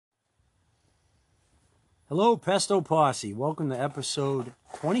Hello, Pesto Posse. Welcome to episode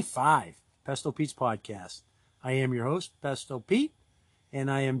 25, Pesto Pete's podcast. I am your host, Pesto Pete,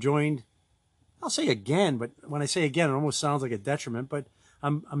 and I am joined, I'll say again, but when I say again, it almost sounds like a detriment, but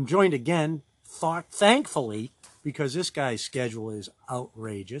I'm joined again, thankfully, because this guy's schedule is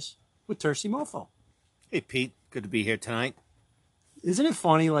outrageous, with Thirsty Mofo. Hey, Pete. Good to be here tonight. Isn't it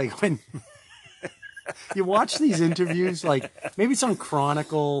funny, like, when you watch these interviews, like maybe some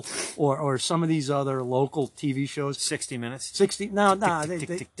Chronicle or some of these other local TV shows. 60 minutes? 60? No.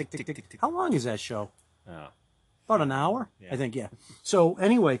 How long is that show? Oh. About an hour? Yeah. I think, yeah. So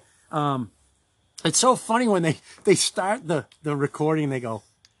anyway, it's so funny when they start the recording, they go,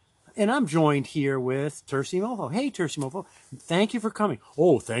 and I'm joined here with Thirsty Mofo. Hey, Thirsty Mofo, thank you for coming.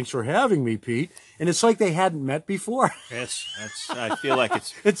 Oh, thanks for having me, Pete. And it's like they hadn't met before. Yes, I feel like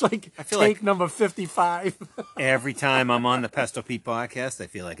it's like take number 55. Every time I'm on the Pesto Pete podcast, I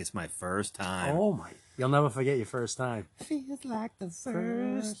feel like it's my first time. Oh, my. You'll never forget your first time. Feels like the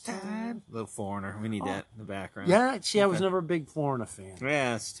first time. Little Foreigner. We need that in the background. Yeah, see, I was never a big Foreigner fan.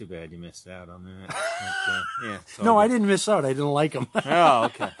 Yeah, it's too bad you missed out on that. Yeah. No, I didn't miss out. I didn't like him. Oh,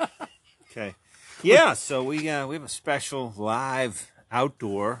 okay. Okay. Yeah, so we have a special live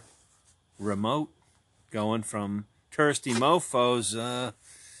outdoor remote going from Thirsty Mofo's, what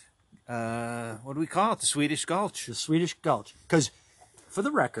do we call it? The Swedish Gulch. The Swedish Gulch. Because, for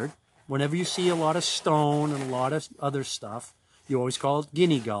the record, whenever you see a lot of stone and a lot of other stuff, you always call it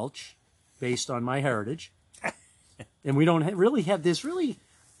Guinea Gulch, based on my heritage. And we don't really have this really,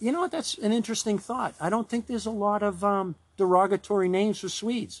 you know what, that's an interesting thought. I don't think there's a lot of derogatory names for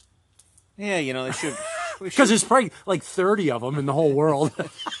Swedes. Yeah, you know, they should. Because there's probably like 30 of them in the whole world.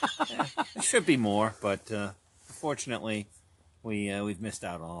 Yeah, there should be more, but unfortunately, we've missed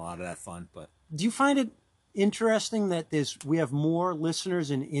out on a lot of that fun. But do you find it interesting that we have more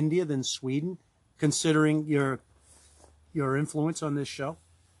listeners in India than Sweden, considering your influence on this show?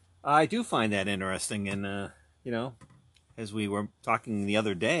 I do find that interesting, and you know, as we were talking the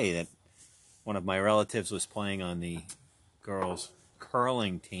other day, that one of my relatives was playing on the girls'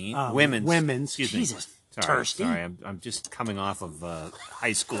 curling team, women's. Excuse Jesus, me. Thirsty. Sorry, I'm just coming off of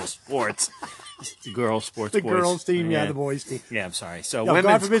high school sports. The girls' sports. The girls' team, yeah, the boys' team. Yeah, I'm sorry. So no,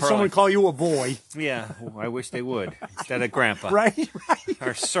 women's God forbid curling. someone call you a boy. Yeah, I wish they would instead of Grandpa. Right.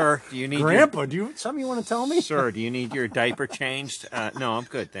 Or Sir, do you need Grandpa? Do you something you want to tell me? Sir, do you need your diaper changed? No, I'm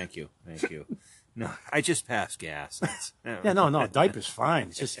good, thank you. No, I just passed gas. Yeah, no, diaper's fine.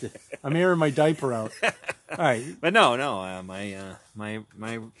 It's just I'm airing my diaper out. All right, but no,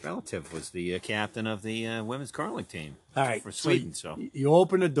 my relative was the captain of the women's curling team. All right, for Sweden. So you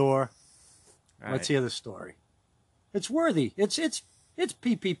open the door. All Let's right. hear the story. It's worthy. It's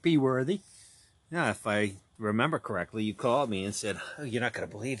PPP worthy. Yeah, if I remember correctly, you called me and said, oh, "You're not going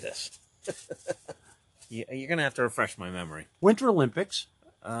to believe this." You're going to have to refresh my memory. Winter Olympics.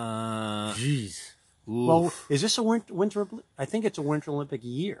 Jeez. Well, is this a winter? I think it's a Winter Olympic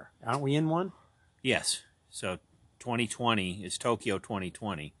year. Aren't we in one? Yes. So 2020 is Tokyo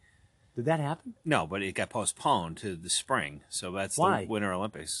 2020. Did that happen? No, but it got postponed to the spring. So that's Why? the Winter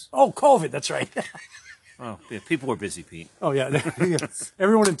Olympics. Oh, COVID. That's right. Oh, yeah, people were busy, Pete. Oh, yeah.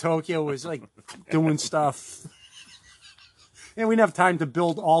 Everyone in Tokyo was like doing stuff. And we didn't have time to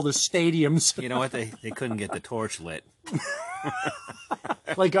build all the stadiums. You know what? They couldn't get the torch lit.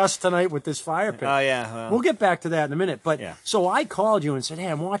 Like us tonight with this fire pit. Oh, yeah. Well, we'll get back to that in a minute. But yeah. So I called you and said, hey,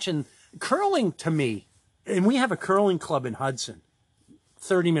 I'm watching curling to me. And we have a curling club in Hudson,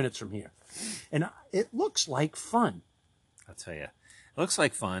 30 minutes from here. And it looks like fun. I'll tell you. It looks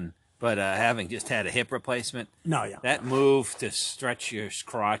like fun, but having just had a hip replacement, no, yeah, that move to stretch your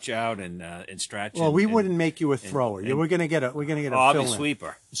crotch out and stretch. Well, we wouldn't make you a thrower. We're gonna get a I'll be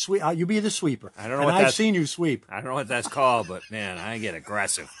sweeper. You be the sweeper. I don't know I've seen you sweep. I don't know what that's called, but man, I get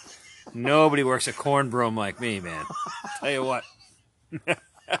aggressive. Nobody works a corn broom like me, man. Tell you what.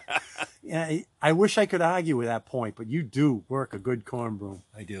 Yeah, I wish I could argue with that point, but you do work a good corn broom.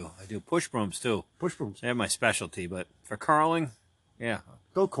 I do. Push brooms too. Push brooms. They have my specialty, but for curling, yeah.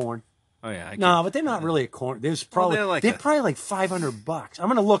 Go corn. Oh yeah. No, but they're not really a corn. There's probably they're probably like $500. I'm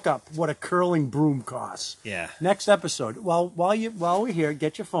gonna look up what a curling broom costs. Yeah. Next episode. While we're here,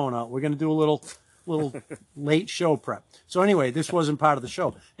 get your phone out. We're gonna do a little late show prep. So anyway, this wasn't part of the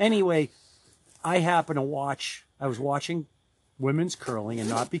show. Anyway, I was watching women's curling, and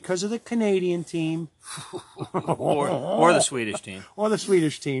not because of the Canadian team or the Swedish team or the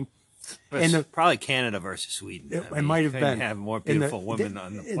Swedish team. And probably Canada versus Sweden. It might have been. Have more beautiful women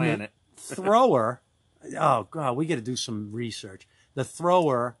on the planet. Thrower, oh God, we got to do some research. The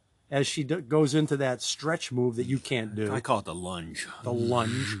thrower, as she goes into that stretch move that you can't do. I call it the lunge. The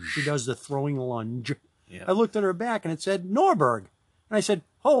lunge. She does the throwing lunge. Yeah. I looked at her back and it said Norberg. And I said,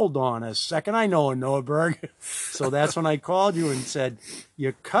 hold on a second, I know a Norberg. So that's when I called you and said,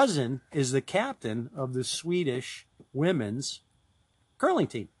 your cousin is the captain of the Swedish women's curling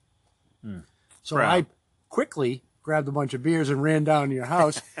team. So Proud. I quickly grabbed a bunch of beers and ran down to your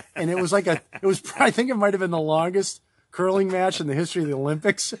house. And it was I think it might have been the longest curling match in the history of the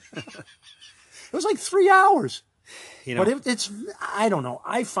Olympics. It was like 3 hours. You know, But it's, I don't know.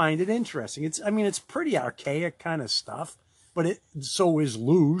 I find it interesting. It's pretty archaic kind of stuff. But so is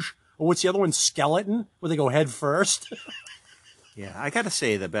luge. Or what's the other one? Skeleton, where they go head first. yeah, I got to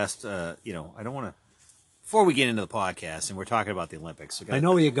say the best. I don't want to. Before we get into the podcast, and we're talking about the Olympics, I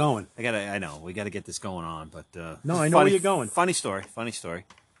know where you're going. I know we got to get this going on, but No, I know where you're going. Funny story.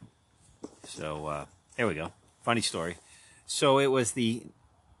 So here we go. Funny story. So it was the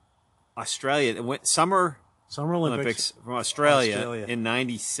Summer Olympics from Australia in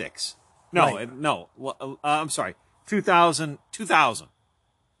 '96. No, I'm sorry. 2000.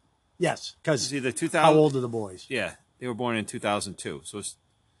 Yes, because It's either 2000. how old are the boys? Yeah, they were born in 2002. So it's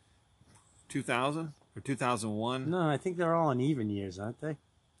 2000 or 2001. No, I think they're all in even years, aren't they?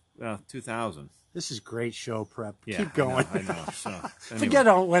 2000. This is great show prep. Yeah, Keep going. I know. So, anyway.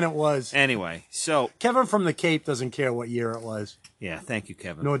 Forget when it was. Anyway, so Kevin from the Cape doesn't care what year it was. yeah, thank you,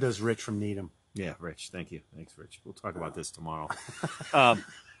 Kevin. Nor does Rich from Needham. Yeah, Rich. Thank you. Thanks, Rich. We'll talk about this tomorrow.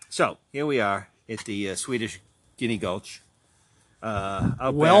 So here we are at the Swedish Guinea Gulch.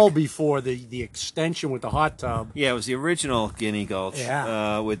 Out Well back. before the extension with the hot tub. Yeah, it was the original Guinea Gulch.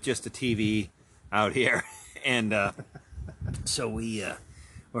 Yeah. With just a TV out here, and so we're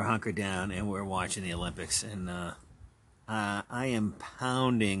hunkered down and we're watching the Olympics, and I am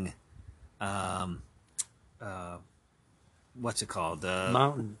pounding. What's it called?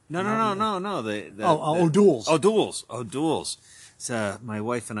 Mountain. No. O'Doul's. So my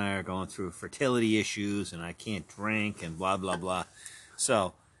wife and I are going through fertility issues, and I can't drink, and blah blah blah.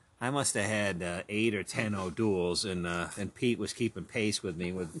 So I must have had 8 or 10 O'Doul's, and Pete was keeping pace with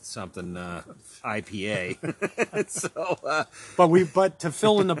me with something IPA. So, But to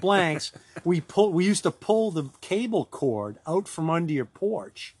fill in the blanks, we used to pull the cable cord out from under your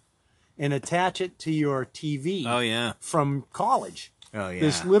porch and attach it to your TV. oh yeah, From college. oh yeah.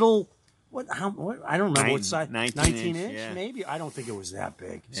 This little what I don't remember what size. 19 inch yeah. maybe. I don't think it was that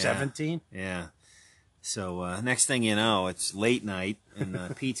big. Yeah. 17. Yeah. So next thing you know, it's late night,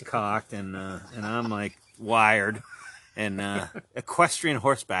 and Pete's cocked, and I'm like wired, and equestrian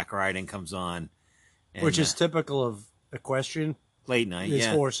horseback riding comes on, and, Which is typical of equestrian. late night. There's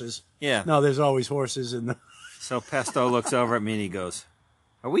Yeah, horses. yeah. No, there's always horses in the. So Pesto looks over at me and he goes,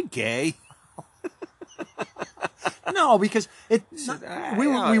 "Are we gay?" No, because we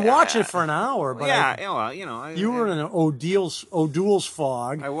watch it for an hour, but you were in an O'Doul's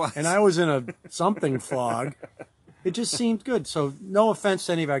fog. I was. And I was in a something fog. It just seemed good. So no offense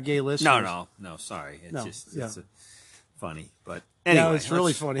to any of our gay listeners. No. Sorry, it's No, just yeah. it's funny, but anyway, Yeah, it's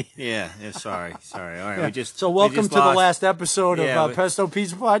really funny. Yeah, sorry. All right, Yeah. So welcome to the last episode Yeah, of Pesto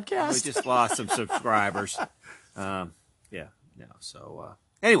Pizza Podcast. We just lost some subscribers. So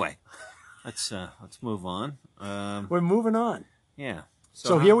anyway, let's move on. We're moving on. Yeah.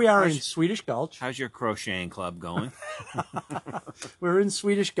 So here we are in Swedish Gulch. How's your crocheting club going? We're in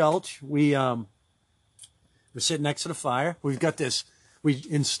Swedish Gulch. We're sitting next to the fire. We've got this. We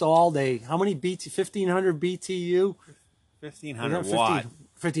installed how many 1,500 BTU? 1,500 watt.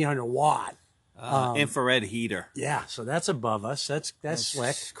 1,500 watt. Infrared heater. Yeah, so that's above us. That's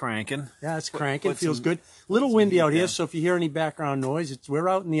slick. Cranking. Yeah, it's cranking. Put Feels some- good. Little windy out here, yeah. so if you hear any background noise, we're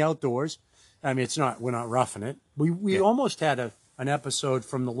out in the outdoors. I mean, we're not roughing it. We almost had an episode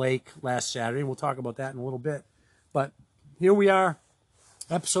from the lake last Saturday, and we'll talk about that in a little bit. But here we are,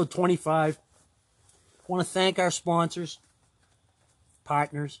 episode 25. I want to thank our sponsors,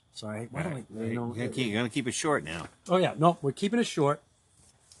 partners. Sorry, why don't You're gonna keep it short now. Oh, yeah. No, we're keeping it short.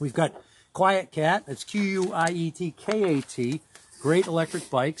 We've got Quiet Cat. That's QUIETKAT. Great electric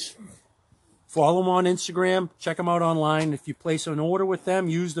bikes. Follow them on Instagram. Check them out online. If you place an order with them,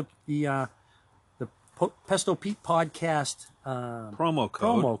 use the Pesto Pete Podcast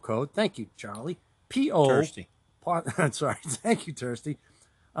Promo code. Thank you, Charlie. PO. Thirsty. Sorry. Thank you, Thirsty.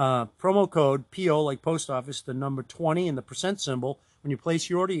 Promo code PO, like post office, the number 20 and the % symbol. When you place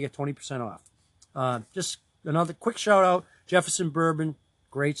your order, you get 20% off. Just another quick shout out. Jefferson Bourbon,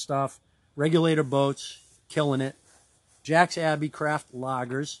 great stuff. Regulator Boats, killing it. Jack's Abbey Craft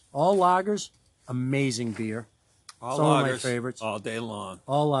Lagers, all lagers, amazing beer. All Some of my lagers, favorites. all day long.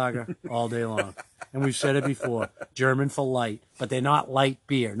 All lager, all day long. And we've said it before, German for light, but they're not light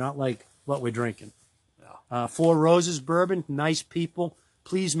beer, not like what we're drinking. Four Roses Bourbon, nice people.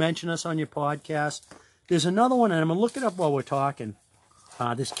 Please mention us on your podcast. There's another one, and I'm going to look it up while we're talking.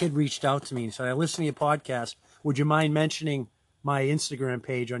 This kid reached out to me and said, I listen to your podcast. Would you mind mentioning my Instagram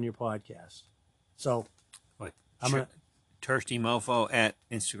page on your podcast? So What? I'm going to... Thirsty Mofo at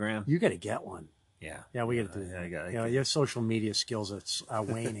Instagram. You got to get one. Yeah. We got to do that. I got your social media skills are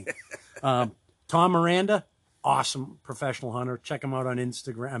waning. Tom Miranda, awesome professional hunter. Check him out on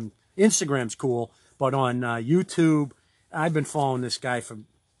Instagram. Instagram's cool, but on YouTube, I've been following this guy for,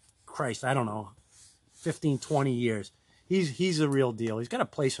 Christ, I don't know, 15, 20 years. He's a real deal. He's got a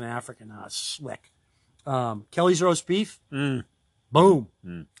place in Africa now. It's slick. Kelly's Roast Beef. Boom.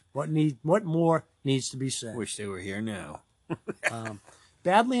 What more needs to be said? Wish they were here now.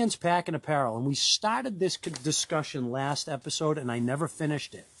 Badlands Pack and Apparel, and we started this discussion last episode, and I never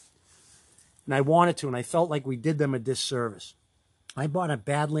finished it. And I wanted to, and I felt like we did them a disservice. I bought a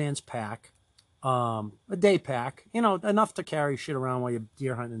Badlands pack, a day pack, enough to carry shit around while you're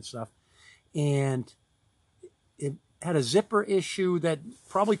deer hunting and stuff. And it had a zipper issue that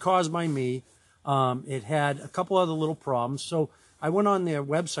probably caused by me. It had a couple other little problems. So I went on their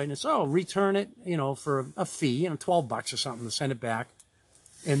website and said, return it, for a fee, $12 or something to send it back.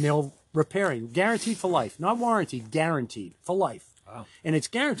 And they'll repair it. Guaranteed for life. Not warranted, guaranteed for life. Wow. And it's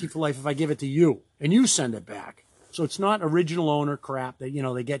guaranteed for life if I give it to you and you send it back. So it's not original owner crap that,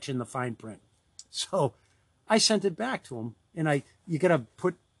 they get you in the fine print. So I sent it back to them. And you got to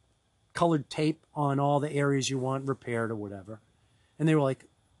put colored tape on all the areas you want repaired or whatever. And they were like,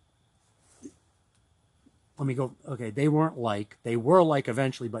 let me go. Okay, they were like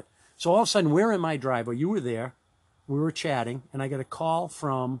eventually. But so all of a sudden we're in my driveway. You were there. We were chatting. And I got a call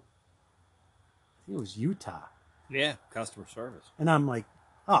from, I think it was Utah. Yeah, customer service. And I'm like,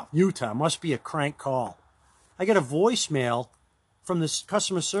 Utah, must be a crank call. I get a voicemail from this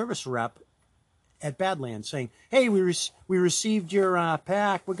customer service rep at Badlands saying, hey, we received your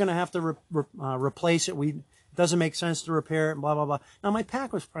pack. We're going to have to replace it. It doesn't make sense to repair it, blah, blah, blah. Now, my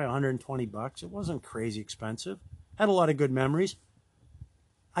pack was probably $120. It wasn't crazy expensive. Had a lot of good memories.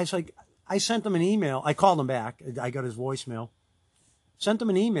 I was like, I sent them an email. I called him back. I got his voicemail. Sent him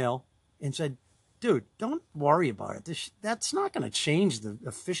an email and said, dude, don't worry about it. That's not going to change the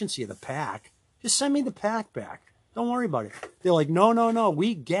efficiency of the pack. Just send me the pack back. Don't worry about it. They're like, no.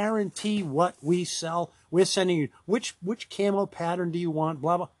 We guarantee what we sell. We're sending you. Which camo pattern do you want?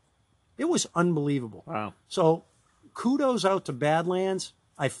 Blah, blah. It was unbelievable. Wow. So kudos out to Badlands.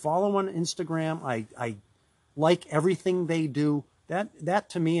 I follow on Instagram. I like everything they do. That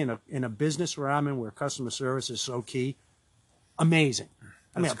to me in a business where I'm in, where customer service is so key, amazing.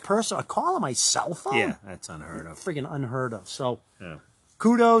 I mean, a call on my cell phone? Yeah, that's unheard of. Freaking unheard of. So, yeah.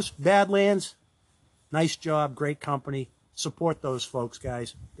 Kudos, Badlands. Nice job, great company. Support those folks,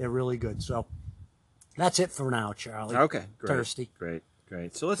 guys. They're really good. So, that's it for now, Charlie. Okay, great. Thirsty. Great.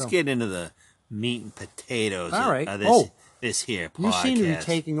 So let's get into the meat and potatoes of this here podcast. You seem to be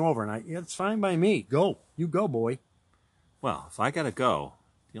taking over, and it's fine by me. Go. You go, boy. Well, if I got to go,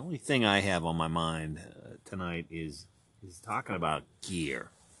 the only thing I have on my mind tonight is talking about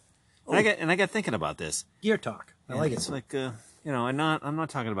gear. And I got thinking about this. Gear talk. I like it. It's like, I'm not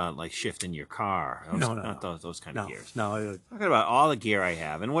talking about like shifting your car. No. Those kind of gears. No. I'm talking about all the gear I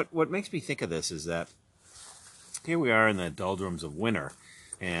have. And what makes me think of this is that here we are in the doldrums of winter,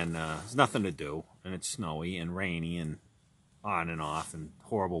 and there's nothing to do, and it's snowy and rainy and on and off and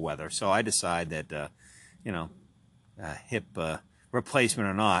horrible weather. So I decide that, hip replacement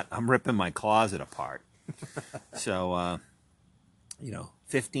or not, I'm ripping my closet apart. So,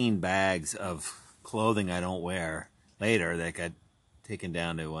 15 bags of clothing I don't wear later that got taken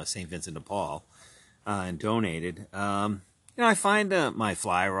down to St. Vincent de Paul and donated. I find my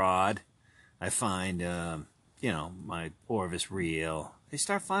fly rod. I find, my Orvis reel. I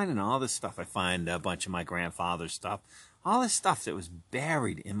start finding all this stuff. I find a bunch of my grandfather's stuff. All this stuff that was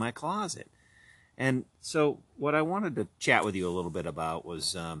buried in my closet. And so what I wanted to chat with you a little bit about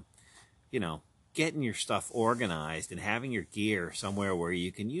was, getting your stuff organized and having your gear somewhere where you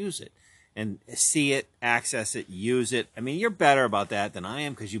can use it and see it, access it, use it. I mean, you're better about that than I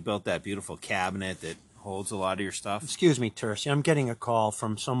am because you built that beautiful cabinet that holds a lot of your stuff. Excuse me, Tercy. I'm getting a call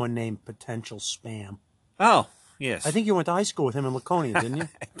from someone named Potential Spam. Oh, yes. I think you went to high school with him in Laconia, didn't you?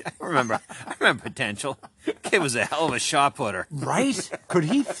 I remember Potential. Kid was a hell of a shot putter. Right? Could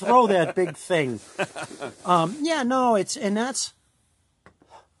he throw that big thing?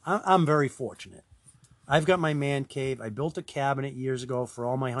 I'm very fortunate. I've got my man cave. I built a cabinet years ago for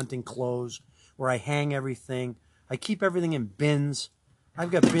all my hunting clothes where I hang everything. I keep everything in bins. I've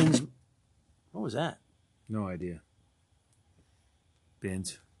got bins. What was that? No idea.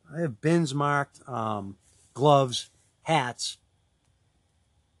 Bins. I have bins marked, gloves, hats.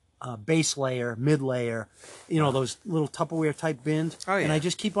 base layer, mid layer, those little Tupperware type bins. Oh, yeah. And I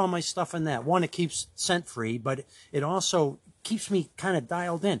just keep all my stuff in that. One, it keeps scent free, but it also keeps me kind of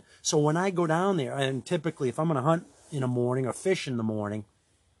dialed in. So when I go down there, and typically if I'm going to hunt in the morning or fish in the morning,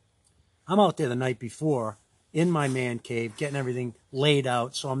 I'm out there the night before in my man cave, getting everything laid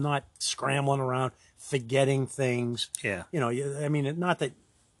out so I'm not scrambling around, forgetting things. Yeah. I mean, not that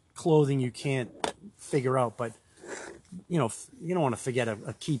clothing you can't figure out, but you don't want to forget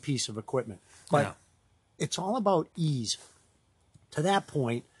a key piece of equipment. But it's all about ease. To that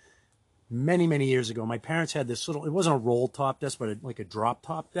point, many, many years ago, my parents had this little, it wasn't a roll top desk, but like a drop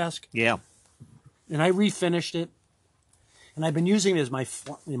top desk. Yeah. And I refinished it. And I've been using it as my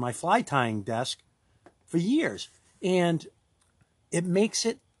fly tying desk for years. And it makes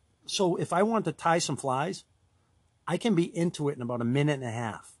it so if I want to tie some flies, I can be into it in about a minute and a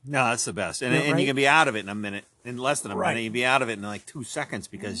half. No, that's the best. And, Yeah, and right? you can be out of it in a minute, in less than a Right. minute. You'd be out of it in like 2 seconds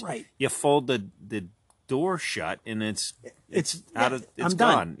because Right. you fold the door shut and it's out of it's I'm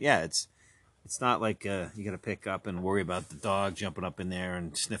gone. done. Yeah, it's not like you got to pick up and worry about the dog jumping up in there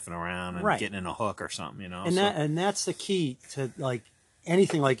and sniffing around and Right. getting in a hook or something, And that's the key to like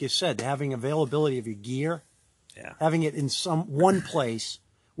anything, like you said, having availability of your gear, yeah. having it in one place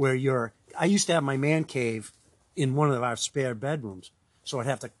where I used to have my man cave in one of our spare bedrooms. So I'd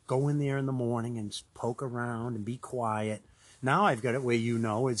have to go in there in the morning and just poke around and be quiet. Now I've got it where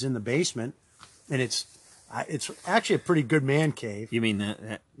it's in the basement, and it's actually a pretty good man cave. You mean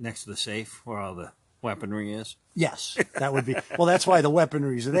that next to the safe where all the weaponry is? Yes, that would be. Well, that's why the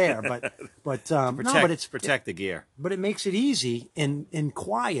weaponry's there. But Protect the gear. But it makes it easy and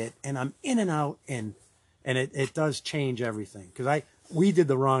quiet, and I'm in and out, and it does change everything. Because we did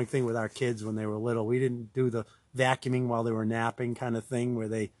the wrong thing with our kids when they were little. We didn't do the vacuuming while they were napping kind of thing where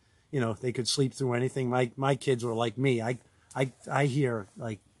they could sleep through anything. My kids were like me. I hear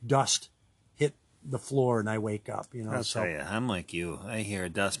like dust hit the floor and I wake up. I'll tell you, I'm like you. I hear a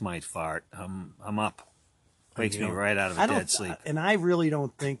dust mite fart. I'm up. Wakes me right out of a dead sleep. And I really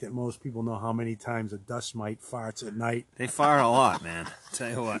don't think that most people know how many times a dust mite farts at night. They fart a lot, man. Tell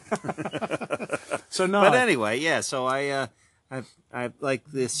you what. So no. But anyway, yeah. So I like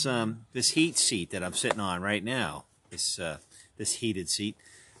this heat seat that I'm sitting on right now. This heated seat.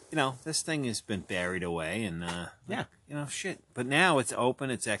 This thing has been buried away, and shit. But now it's open.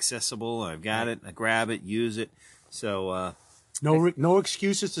 It's accessible. I've got it. I grab it, use it. So no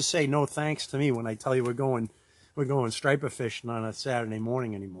excuses to say no thanks to me when I tell you we're going striper fishing on a Saturday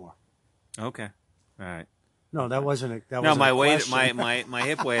morning anymore. Okay, all right. No, that wasn't. My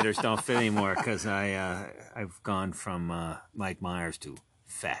hip waders don't fit anymore because I've gone from Mike Myers to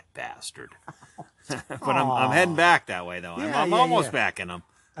fat bastard. But I'm heading back that way though. I'm almost back in them.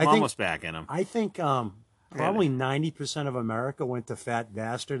 Almost back in them. I think probably 90% of America went to fat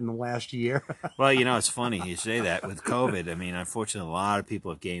bastard in the last year. Well, it's funny you say that with COVID. I mean, unfortunately, a lot of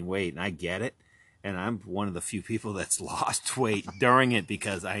people have gained weight, and I get it. And I'm one of the few people that's lost weight during it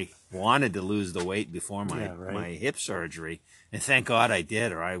because I wanted to lose the weight before my hip surgery. And thank God I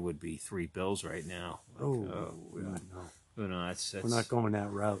did, or I would be $3 bills right now. No. But no, that's We're not going that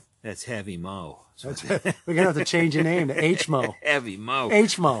route. That's Heavy Mo. We're gonna have to change your name to H Mo. Heavy Mo.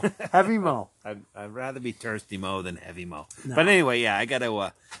 H Mo. Heavy Mo. I'd rather be Thirsty Mo than Heavy Mo. No. But anyway, yeah, I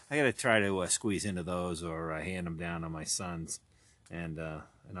gotta try to squeeze into those or hand them down to my sons and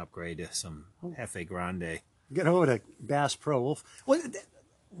upgrade to some Hefe Grande. Get over to Bass Pro. Well,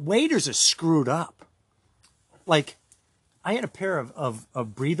 waders are screwed up. Like, I had a pair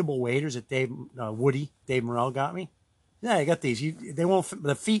of breathable waders that Dave Morrell got me. Yeah, I got these. They won't fit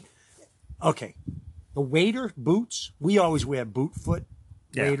the feet. Okay, the wader boots. We always wear boot foot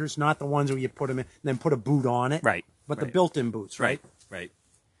waders, not the ones where you put them in and then put a boot on it. Right. But the built-in boots, right? Right.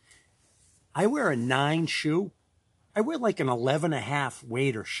 I wear a 9 shoe. I wear like an 11.5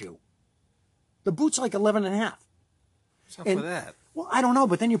 wader shoe. The boot's like 11.5. What's up with that? Well, I don't know,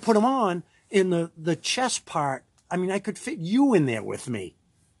 but then you put them on in the chest part. I mean, I could fit you in there with me.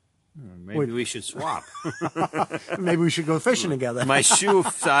 Maybe we should swap. Maybe we should go fishing together. My shoe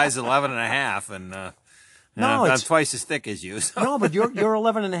size 11.5, and I'm twice as thick as you. So. No, but your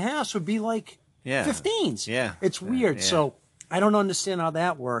 11.5 would be like 15s. Yeah, it's weird. Yeah. So I don't understand how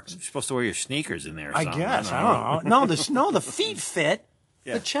that works. You're supposed to wear your sneakers in there. Or I something. guess I don't know. No, the feet fit.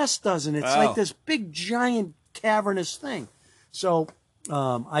 Yeah. The chest doesn't. It's like this big, giant, cavernous thing. So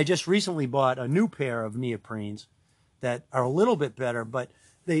I just recently bought a new pair of neoprenes that are a little bit better, but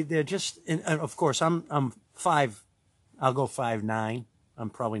they're just. And of course, I'm 5. I'll go 5'9". I'm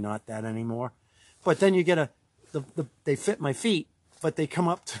probably not that anymore. But then you get they fit my feet, but they come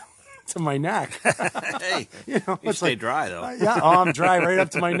up to my neck. Hey, you stay like, dry, though. Yeah, I'm dry right up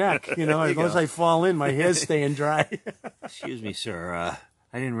to my neck. As long as I fall in, my hair's staying dry. Excuse me, sir.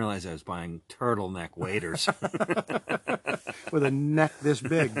 I didn't realize I was buying turtleneck waders. With a neck this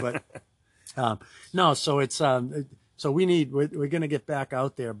big, but no, so it's so we're going to get back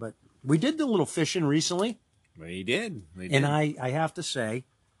out there, but we did the little fishing recently. We did. And I have to say,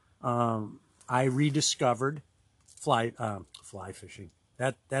 I rediscovered fly fishing.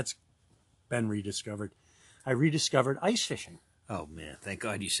 That's been rediscovered. I rediscovered ice fishing. Oh man, thank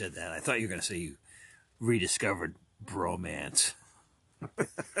God you said that. I thought you were going to say you rediscovered bromance.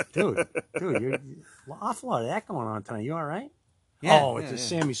 dude, you're awful lot of that going on tonight. You all right? Yeah. It's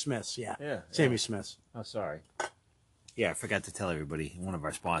Sammy Smith's. Yeah. Sammy Smith's. Oh, sorry. Yeah, I forgot to tell everybody. One of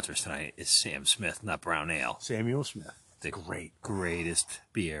our sponsors tonight is Sam Smith, Nut Brown Ale. Samuel Smith. The greatest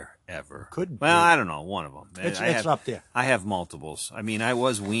beer ever. Could be. Well, I don't know. One of them. It's up there. I have multiples. I mean, I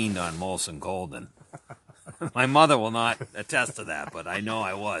was weaned on Molson Golden. My mother will not attest to that, but I know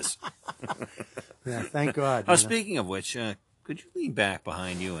I was. Yeah, thank God. Speaking of which, could you lean back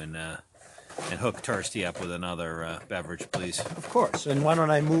behind you and hook Tursty up with another beverage, please? Of course. And why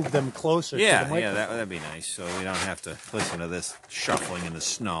don't I move them closer to the microphone? Yeah, that'd be nice. So we don't have to listen to this shuffling in the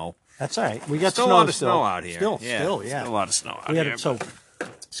snow. That's all right. We got still a lot of snow out here. Still, yeah. Still a lot of snow out here.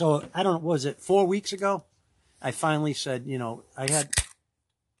 So I don't know, was it 4 weeks ago? I finally said, I had.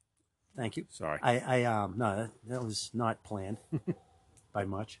 Thank you. Sorry. No, that was not planned by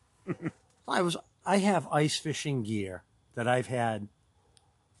much. I have ice fishing gear that I've had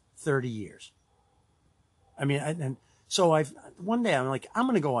 30 years. I mean, one day I'm like, I'm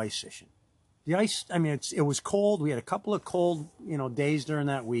going to go ice fishing. The ice, I mean, it was cold. We had a couple of cold, days during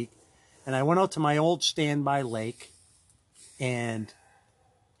that week. And I went out to my old standby lake and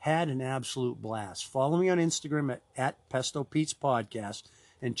had an absolute blast. Follow me on Instagram at Pesto Pete's Podcast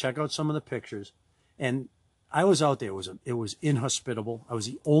and check out some of the pictures. And I was out there. It was inhospitable. I was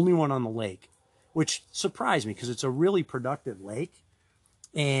the only one on the lake, which surprised me because it's a really productive lake.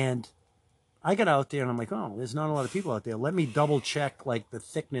 And I got out there and I'm like, oh, there's not a lot of people out there. Let me double check like the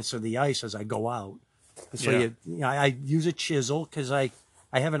thickness of the ice as I go out. So I use a chisel because I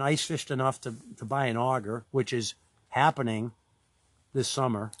haven't ice fished enough to buy an auger, which is happening this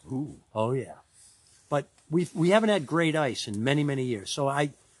summer. Ooh. Oh yeah. But we haven't had great ice in many, many years. So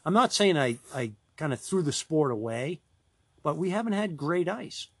I'm not saying I kind of threw the sport away, but we haven't had great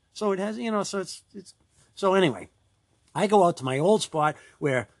ice. So it has, so anyway, I go out to my old spot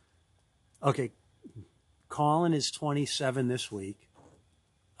where, okay, Colin is 27 this week.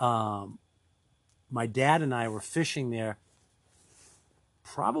 My dad and I were fishing there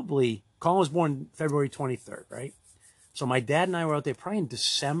Colin was born February 23rd, right? So my dad and I were out there probably in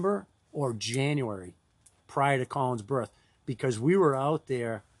December or January prior to Colin's birth because we were out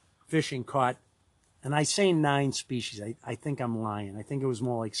there fishing, caught, and I say 9 species. I think I'm lying. I think it was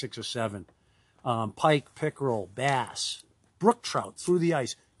more like 6 or 7. Pike, pickerel, bass, brook trout through the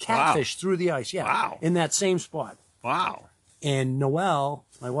ice, catfish through the ice. Yeah. Wow. In that same spot. Wow. And Noelle,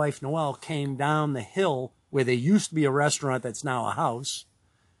 my wife Noelle, came down the hill where there used to be a restaurant that's now a house,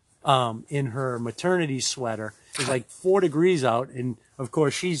 in her maternity sweater. It's like 4 degrees out. And of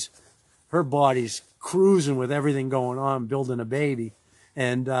course her body's cruising with everything going on, building a baby.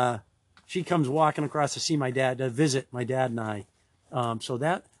 And, she comes walking across to visit my dad and I.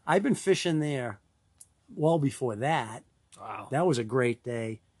 I've been fishing there well before that. Wow. That was a great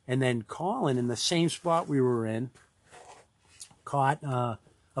day. And then Colin, in the same spot we were in, caught a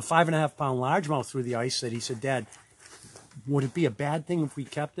 5.5 pound largemouth through the ice that he said, Dad, would it be a bad thing if we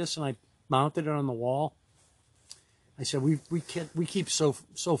kept this? And I mounted it on the wall. I said, we keep so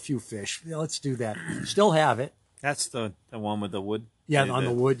few fish. Yeah, let's do that. Still have it. That's the one with the wood? Yeah, on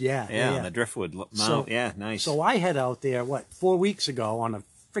the wood, yeah. On the driftwood mount. Yeah, nice. So I head out there, 4 weeks ago on a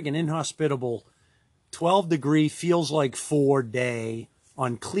friggin' inhospitable 12-degree, feels like 4 day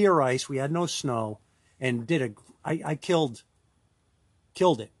on clear ice. We had no snow, and I killed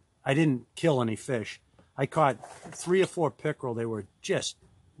it. I didn't kill any fish. I caught 3 or 4 pickerel. They were just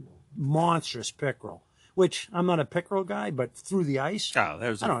monstrous pickerel, which I'm not a pickerel guy, but through the ice,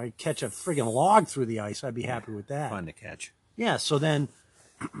 I'd catch a friggin' log through the ice. It be happy with that. Fun to catch. Yeah, so then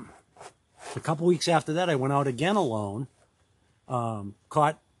a couple weeks after that, I went out again alone,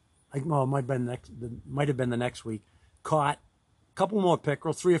 caught, it might have been the next week, caught a couple more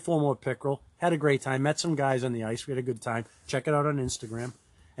pickerel, 3 or 4 more pickerel, had a great time, met some guys on the ice, we had a good time, check it out on Instagram.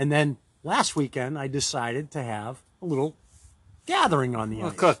 And then last weekend, I decided to have a little gathering on the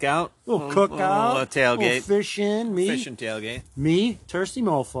ice. Cookout. Little cookout. Little tailgate. Little fishing. Fishing tailgate. Me, Tursty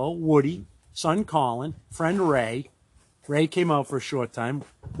Mofo, Woody, son Colin, friend Ray, Ray came out for a short time,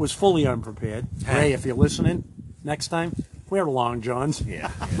 was fully unprepared. Ray, if you're listening, next time wear long johns.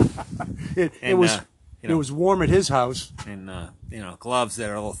 Yeah. It was warm at his house. And gloves that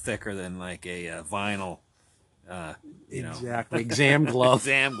are a little thicker than like a vinyl. Exactly, exam glove.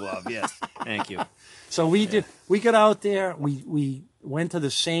 Exam glove. Yes. Thank you. So we did. We got out there. We went to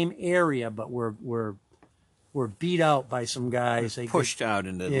the same area, but we're beat out by some guys. They pushed out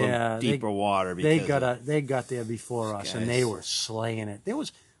into little deeper water. Because they got there before us, and they were slaying it. There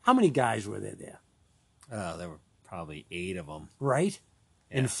was how many guys were there? There were probably 8 of them. Right,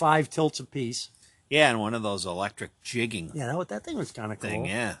 and 5 tilts apiece. Yeah, and one of those electric jigging. Yeah, that thing was kind of cool.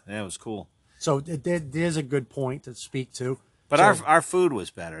 Yeah, that was cool. So there's a good point to speak to. But our food was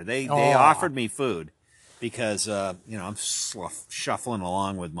better. They offered me food because I'm shuffling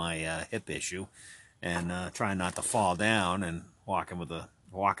along with my hip issue and trying not to fall down and walking with a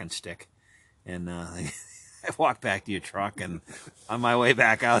walking stick. And I walked back to your truck, and on my way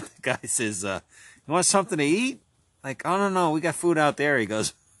back out, the guy says, "You want something to eat?" Like, "Oh no, we got food out there." He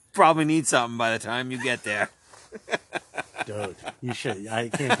goes, "Probably need something by the time you get there." Dude, you should. I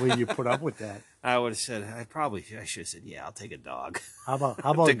can't believe you put up with that. I would have said, I should have said, "Yeah, I'll take a dog." How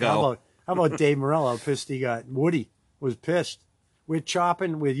about Dave Morello? How pissed he got? Woody was pissed. We're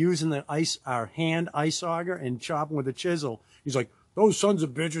using our hand ice auger and chopping with a chisel. He's like, "Those sons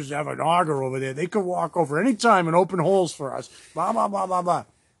of bitches have an auger over there. They could walk over any time and open holes for us." Blah blah blah blah blah.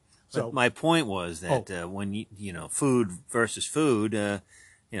 So my point was that when food versus food,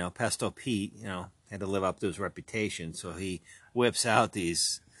 Pesto Pete, had to live up to his reputation, so he whips out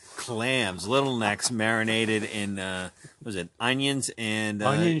these clams, little necks, marinated in onions and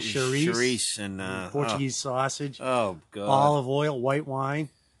chorizo and Portuguese sausage. Oh God! Olive oil, white wine.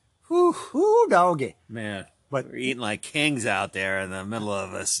 Whoo, doggy. Man, but we're eating like kings out there in the middle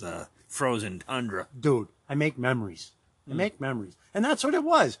of this frozen tundra. Dude, I make memories. And that's what it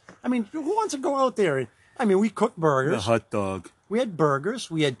was. I mean, who wants to go out there? We cooked burgers. The hot dog. We had burgers.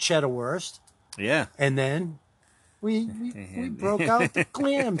 We had cheddar wurst. Yeah. And then we broke out the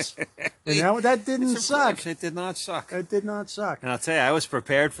clams. And that didn't suck. It did not suck. It did not suck. And I'll tell you, I was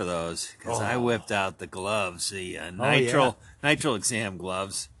prepared for those because I whipped out the gloves, the nitrile exam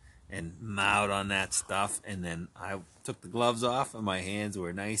gloves, and mowed on that stuff. And then I took the gloves off, and my hands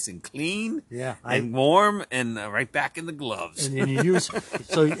were nice and clean, and warm, and right back in the gloves. And then you use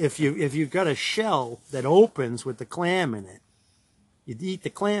so if you've got a shell that opens with the clam in it, you eat the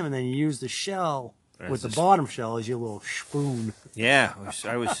clam, and then you use the shell with the bottom shell as your little spoon. Yeah,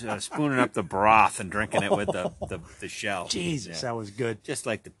 I was spooning up the broth and drinking it with the shell. Jesus, that was good. Just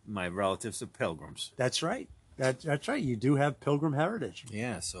like my relatives, the Pilgrims. That's right. That's right. You do have Pilgrim heritage.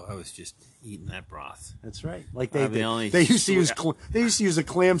 Yeah, so I was just eating that broth. That's right. Like they used to use the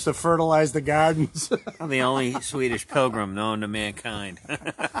clams to fertilize the gardens. I'm the only Swedish pilgrim known to mankind.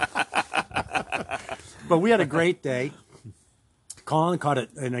 But we had a great day. Colin caught it,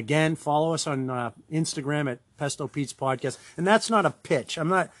 and again, follow us on Instagram at Pesto Pete's Podcast. And that's not a pitch. I'm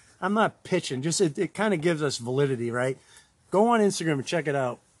not pitching. Just it kind of gives us validity, right? Go on Instagram and check it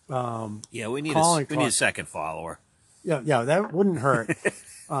out. We need a second follower. Yeah, that wouldn't hurt.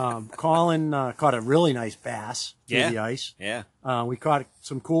 Colin caught a really nice bass through the ice. Yeah. We caught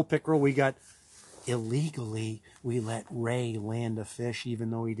some cool pickerel. We got illegally. We let Ray land a fish, even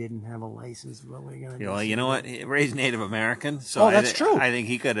though he didn't have a license. What are we gonna do? You know what? Ray's Native American, so that's true. I think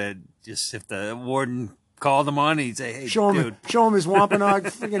he could have just, if the warden called him on, he'd say, "Hey, show him his Wampanoag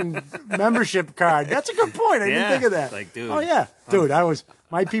freaking membership card." That's a good point. I didn't think of that. Like, dude. Oh yeah, dude.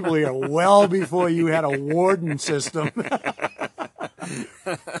 My people here well before you had a warden system.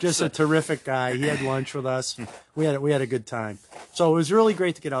 Just a terrific guy. He had lunch with us. We had a good time. So it was really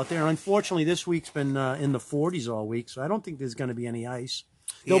great to get out there. Unfortunately, this week's been in the 40s all week, so I don't think there's going to be any ice.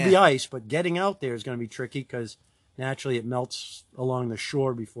 There'll be ice, but getting out there is going to be tricky because naturally it melts along the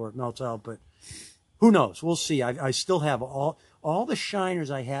shore before it melts out. But who knows? We'll see. I still have all the shiners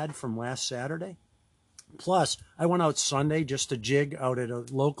I had from last Saturday. Plus, I went out Sunday just to jig out at a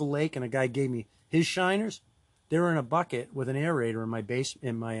local lake, and a guy gave me his shiners. They were in a bucket with an aerator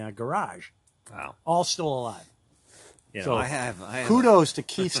in my garage. Wow! All still alive. So I have kudos to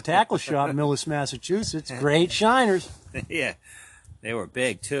Keith's Tackle Shop, Millis, Massachusetts. Great shiners. Yeah, they were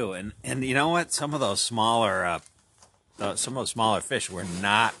big too, and you know what? Some of those smaller fish were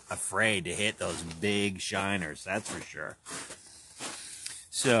not afraid to hit those big shiners. That's for sure.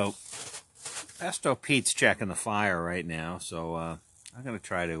 So, Pesto Pete's checking the fire right now, so I'm going to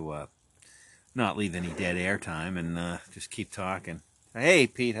try to not leave any dead air time and just keep talking. Hey,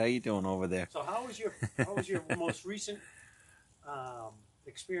 Pete, how you doing over there? So how was your most recent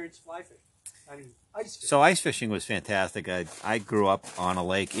experience fly fishing? I mean, ice fishing. So ice fishing was fantastic. I grew up on a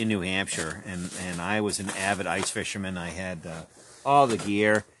lake in New Hampshire, and I was an avid ice fisherman. I had all the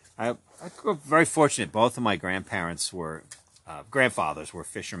gear. I grew up very fortunate. Both of my grandfathers were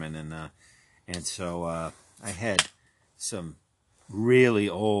fishermen, and so I had some really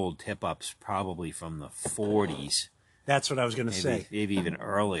old tip-ups, probably from the 40s. That's what I was going to say. Maybe even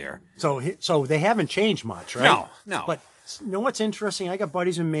earlier. So they haven't changed much, right? No. But you know what's interesting? I got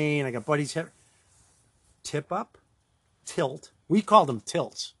buddies in Maine. I got buddies tip up, tilt. We call them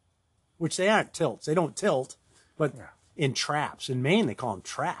tilts, which they aren't tilts. They don't tilt, but in traps. In Maine, they call them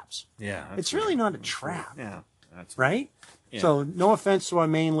traps. Yeah. It's really not a trap. Yeah. Right? Yeah. So no offense to our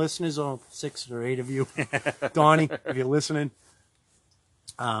Maine listeners, all 6 or 8 of you. Donnie, if you're listening.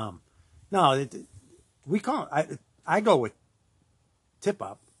 No, we call I go with tip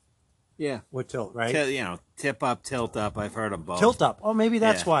up. Yeah. With tilt, right? Tip up, tilt up. I've heard of both. Tilt up. Oh, maybe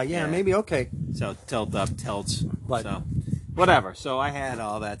that's Yeah, why. yeah. Maybe, okay. So tilt up, tilts. But- So whatever. So I had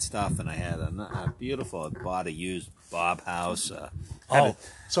all that stuff, and I had a beautiful. I bought a used Bob House.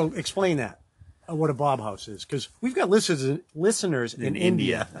 So explain that. What a Bob House is, because we've got listeners in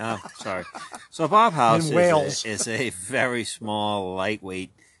India. Oh, sorry. So a Bob House In Wales. is a very small,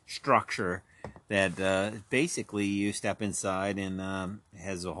 lightweight structure that basically you step inside and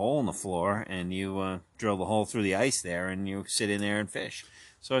has a hole in the floor, and you drill the hole through the ice there, and you sit in there and fish.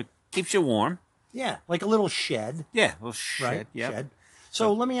 So it keeps you warm. Yeah, like a little shed. Yeah, a little shed. Right? Yeah. Shed.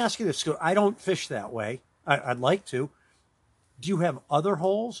 So let me ask you this. So I don't fish that way. I'd like to. Do you have other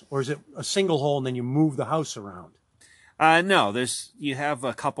holes, or is it a single hole and then you move the house around? No, you have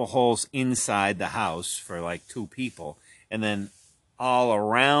a couple holes inside the house for like 2 people, and then all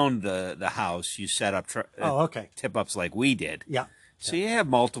around the house you set up okay. tip-ups like we did. Yeah. So you have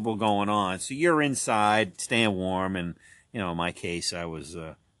multiple going on. So you're inside, staying warm, and in my case, I was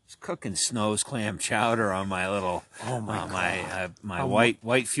cooking Snow's clam chowder on my little my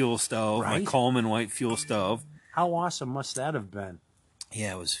white fuel stove, Right? my Coleman white fuel stove. How awesome must that have been?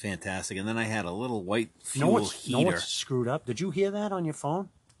 Yeah, it was fantastic. And then I had a little white You know fuel what's heater. screwed up? Did you hear that on your phone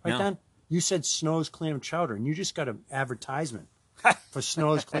right No. then? You said Snow's clam chowder, and you just got an advertisement for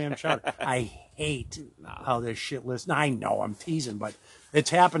Snow's clam chowder. I hate how this shit listens. I know I'm teasing, but it's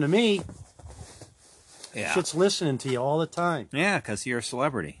happened to me. Yeah. Shit's listening to you all the time. Yeah, because you're a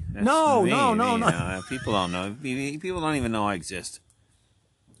celebrity. That's No. People don't know. People don't even know I exist.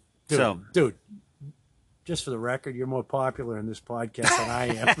 Dude, just for the record, you're more popular in this podcast than I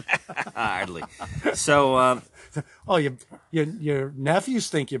am. Hardly. So, Oh, your nephews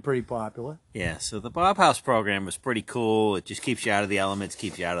think you're pretty popular. yeah, so the Bob House program was pretty cool. It just keeps you out of the elements,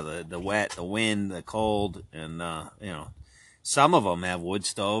 keeps you out of the wet, the wind, the cold, and, some of them have wood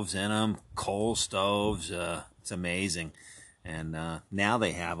stoves in them, coal stoves. It's amazing. And now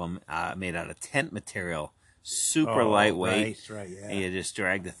they have them made out of tent material. Super lightweight. Right, yeah. And you just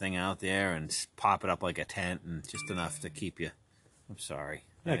drag the thing out there and pop it up like a tent, and just enough to keep you. I'm sorry.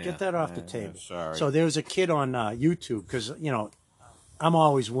 Yeah, get that off the table. I'm sorry. So there was a kid on YouTube, because I'm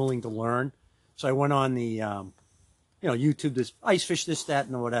always willing to learn. So I went on the YouTube, this ice fish, this, that,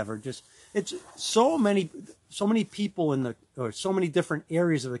 and whatever. Just it's so many people or so many different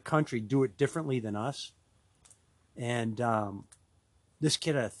areas of the country do it differently than us. And this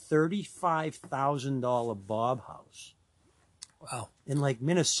kid had a $35,000 Bob House. Wow. In like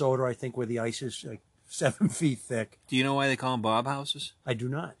Minnesota, I think, where the ice is like 7 feet thick. Do you know why they call them Bob Houses? I do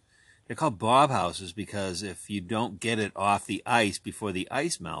not. They're called Bob Houses because if you don't get it off the ice before the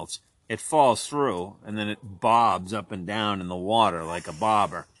ice melts, it falls through, and then it bobs up and down in the water like a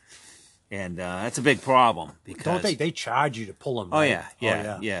bobber. And that's a big problem because Don't they charge you to pull them? Oh, right?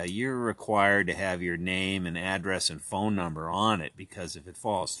 yeah. You're required to have your name and address and phone number on it, because if it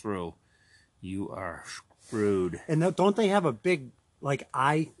falls through, you are screwed. And don't they have a big an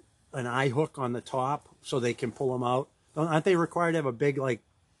eye hook on the top so they can pull them out? Aren't they required to have a big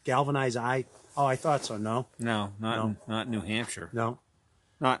galvanized eye? Oh, I thought so. No, Not New Hampshire. no,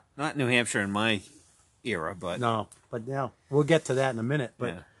 Not New Hampshire in my era, but no. But we'll get to that in a minute.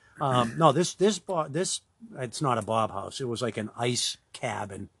 But no, this it's not a Bob House. It was like an ice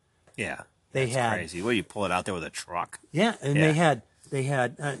cabin. yeah, They that's had crazy. Well, you pull it out there with a truck. Yeah, and Yeah. they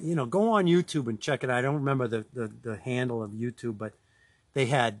had go on YouTube and check it out. I don't remember the handle of YouTube, but they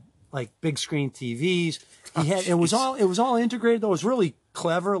had like big screen TVs. It was all integrated though. It was really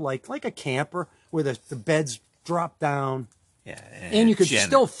clever, like a camper where the beds drop down. Yeah, And you could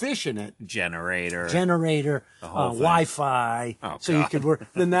still fish in it. generator. Generator, thing. Wi-Fi, Oh, so you God. could work.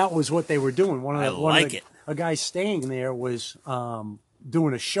 Then that was what they were doing. A guy staying there was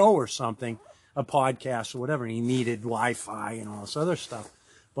doing a show or something, a podcast or whatever, and he needed Wi-Fi and all this other stuff.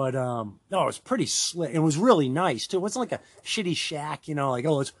 But no, it was pretty slick. It was really nice too. It wasn't like a shitty shack, you know, like,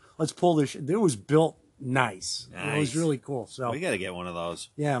 oh, let's pull this. It was built nice. It was really cool. So we got to get one of those.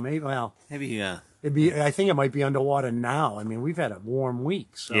 Yeah, maybe. Well, maybe. It'd be. I think it might be underwater now. I mean, we've had a warm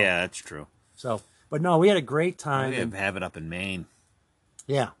week. So. Yeah, that's true. So, but no, we had a great time. We have it up in Maine.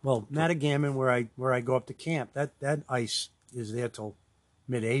 Yeah, well, Mattagamon, where I go up to camp, that ice is there till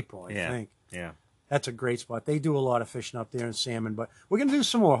mid-April, I think. Yeah. That's a great spot. They do a lot of fishing up there and salmon, but we're going to do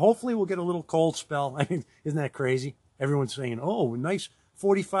some more. Hopefully we'll get a little cold spell. I mean, isn't that crazy? Everyone's saying, oh, nice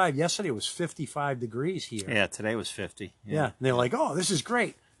 45. Yesterday it was 55 degrees here. Yeah, today was 50. Yeah. And they're like, oh, this is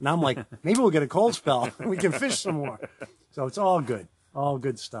great. And I'm like, maybe we'll get a cold spell and we can fish some more. So it's all good. All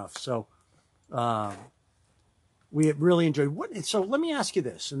good stuff. So we really enjoyed. So let me ask you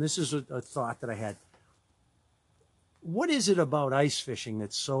this, and this is a thought that I had. What is it about ice fishing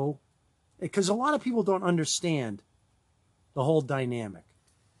that's so... Because a lot of people don't understand the whole dynamic.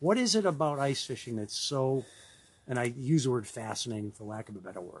 What is it about ice fishing that's so, and I use the word fascinating for lack of a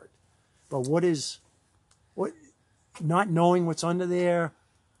better word, but what not knowing what's under there,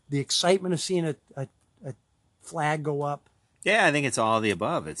 the excitement of seeing a flag go up? Yeah, I think it's all the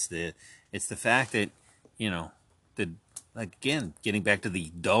above. It's the fact that, you know, again, getting back to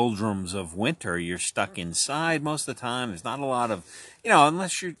the doldrums of winter, you're stuck inside most of the time. There's not a lot of, you know,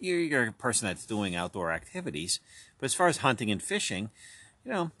 unless you're a person that's doing outdoor activities. But as far as hunting and fishing,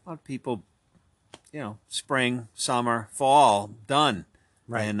 you know, a lot of people, you know, spring, summer, fall, done.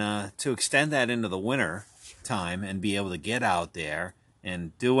 Right. And to extend that into the winter time and be able to get out there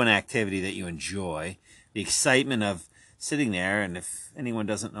and do an activity that you enjoy, the excitement of sitting there. And if anyone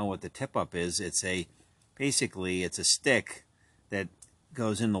doesn't know what the tip-up is, basically, it's a stick that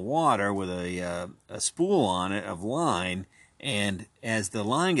goes in the water with a spool on it of line, and as the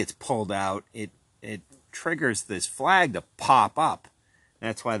line gets pulled out, it triggers this flag to pop up.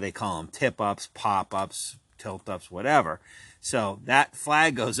 That's why they call them tip-ups, pop-ups, tilt-ups, whatever. So that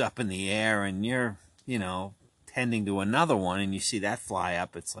flag goes up in the air, and you're, you know, tending to another one, and you see that fly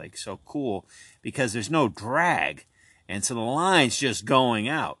up. It's like so cool because there's no drag. And so the line's just going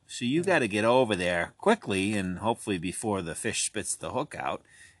out. So you got to get over there quickly and hopefully before the fish spits the hook out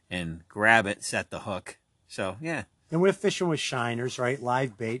and grab it, set the hook. So, yeah. And we're fishing with shiners, right?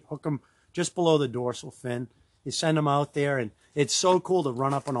 Live bait. Hook them just below the dorsal fin. You send them out there, and it's so cool to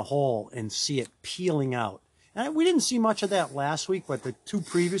run up on a hole and see it peeling out. And we didn't see much of that last week, but the 2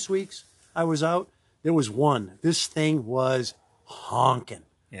 previous weeks I was out, there was one. This thing was honking.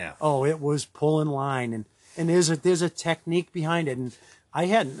 Yeah. Oh, it was pulling line, and there's a technique behind it. And I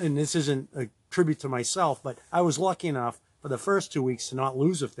hadn't, and this isn't a tribute to myself, but I was lucky enough for the first 2 weeks to not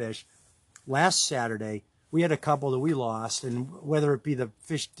lose a fish. Last Saturday, we had a couple that we lost, and whether it be the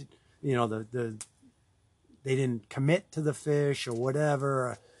fish, you know, they didn't commit to the fish or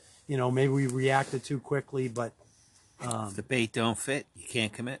whatever, you know, maybe we reacted too quickly, but if the bait don't fit, you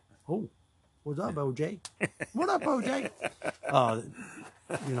can't commit. Oh, what's up, OJ? What up, OJ?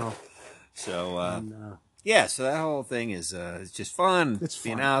 You know. So, yeah, so that whole thing is it's just fun. It's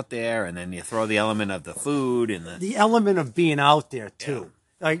being fun. out there, and then you throw the element of the food and the element of being out there too.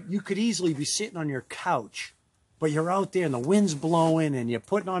 Yeah. Like you could easily be sitting on your couch, but you're out there and the wind's blowing, and you're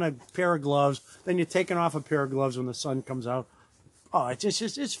putting on a pair of gloves. Then you're taking off a pair of gloves when the sun comes out. Oh,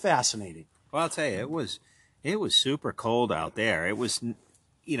 it's fascinating. Well, I'll tell you, it was super cold out there. It was,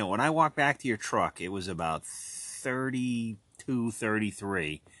 you know, when I walked back to your truck, it was about 32,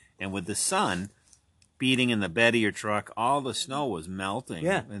 33, and with the sun beating in the bed of your truck, all the snow was melting.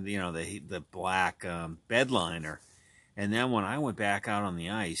 Yeah. And, you know, the black bed liner. And then when I went back out on the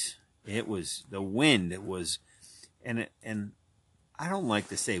ice, it was the wind. It was, and I don't like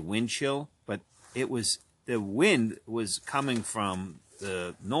to say wind chill, but it was, the wind was coming from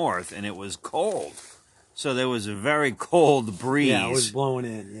the north, and it was cold. So there was a very cold breeze. Yeah, it was blowing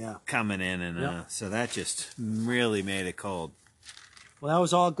in. Yeah, coming in, and so that just really made it cold. Well, that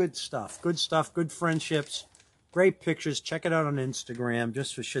was all good stuff. Good stuff, good friendships, great pictures. Check it out on Instagram,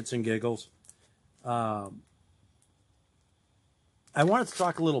 just for shits and giggles. I wanted to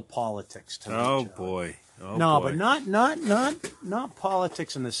talk a little politics tonight. Oh, boy. Oh, no, boy. but not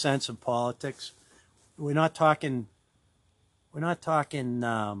politics in the sense of politics. We're not talking, you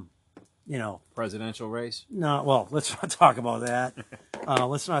know. Presidential race? No, well, let's not talk about that.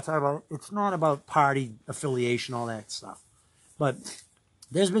 Let's not talk about, it's not about party affiliation, all that stuff. But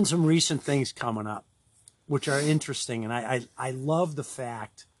there's been some recent things coming up which are interesting, and I love the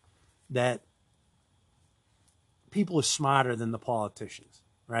fact that people are smarter than the politicians,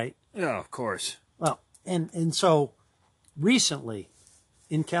 right? Yeah, of course. Well, and so recently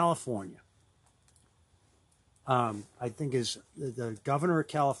in California, I think is the governor of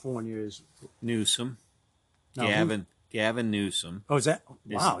California is Newsom. no, Gavin Newsom. Oh, is that?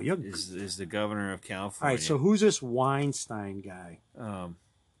 Wow, is the governor of California. All right, so who's this Weinstein guy?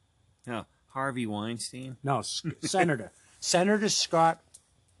 No, Harvey Weinstein. No, Senator Scott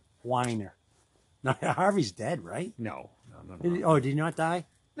Weiner. No, Harvey's dead, right? No. Oh, did he not die?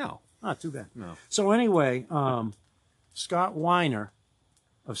 No. Oh, too bad. No. So anyway, Scott Weiner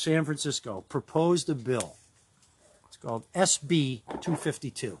of San Francisco proposed a bill. It's called SB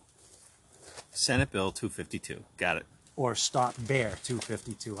 252. Senate Bill 252. Got it. Or Stop Bear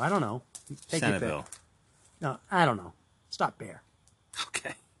 252. I don't know. Take Senate your pick. Bill. No, I don't know. Stop Bear.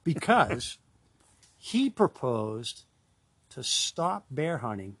 Okay. Because he proposed to stop bear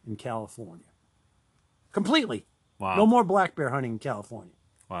hunting in California. Completely. Wow. No more black bear hunting in California.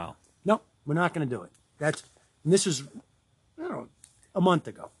 Wow. Nope, we're not going to do it. And this is, I don't know, a month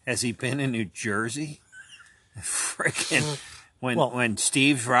ago. Has he been in New Jersey? Freaking when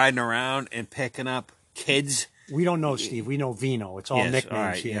Steve's riding around and picking up kids. We don't know Steve. We know Vino. It's all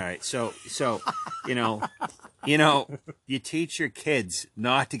nicknames here. All right. So you teach your kids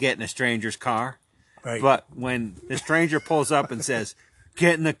not to get in a stranger's car. Right. But when the stranger pulls up and says,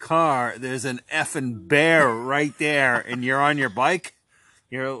 "Get in the car," there's an effing bear right there, and you're on your bike.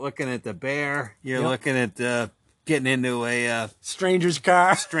 You're looking at the bear. You're looking at getting into a stranger's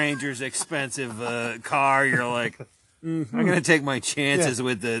car, stranger's expensive car. You're like, I'm going to take my chances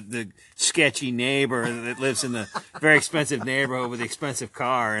with the sketchy neighbor that lives in the very expensive neighborhood with the expensive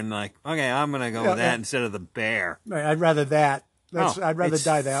car, and like, okay, I'm going to go with that instead of the bear. Right, I'd rather that. I'd rather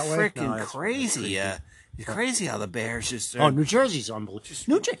die that way. Freaking crazy. It's crazy how the Bears just. New Jersey's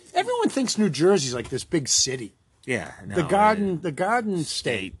unbelievable. Everyone thinks New Jersey's like this big city. Yeah, no, the Garden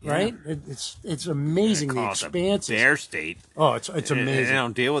State, right? Yeah. It's amazingly expansive. Bear State. Oh, it's amazing. They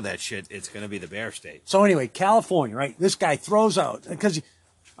don't deal with that shit. It's going to be the Bear State. So anyway, California, right? This guy throws out because,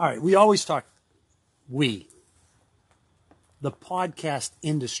 all right, we always talk. The podcast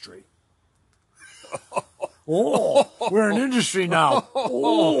industry. Oh, we're an industry now.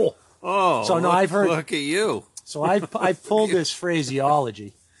 Oh, so no, I've heard. Look at you. So I've pulled this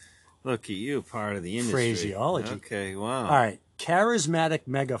phraseology. Look at you, part of the industry. Phraseology. Okay, wow. All right, charismatic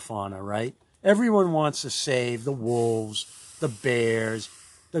megafauna, right? Everyone wants to save the wolves, the bears,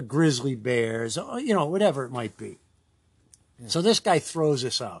 the grizzly bears, whatever it might be. Yeah. So this guy throws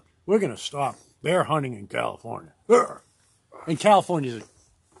this out. We're going to stop bear hunting in California. And California's a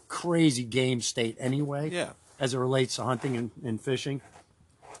crazy game state anyway, as it relates to hunting and fishing.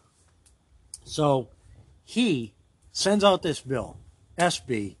 So he sends out this bill,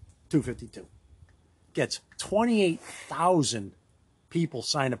 SB 252. Gets 28,000 people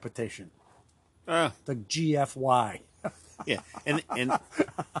sign a petition. The GFY. Yeah, and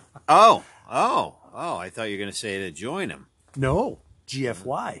oh, I thought you were going to say to join him. No,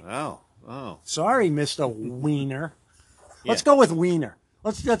 GFY. Oh. Sorry, Mr. Wiener. Let's go with Wiener.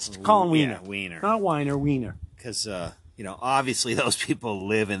 Let's call him Wiener. Yeah, Wiener. Not Weiner, Wiener. Because obviously those people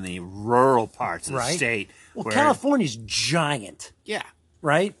live in the rural parts of the state. Well, California's giant. Yeah.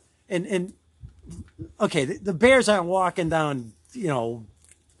 Right? And okay, the Bears aren't walking down,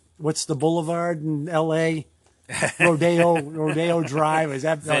 what's the boulevard in L.A.? Rodeo Drive. Is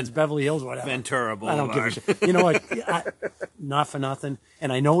that it's Beverly Hills? Whatever. Ventura Boulevard. I don't give a shit. You know what? Not for nothing.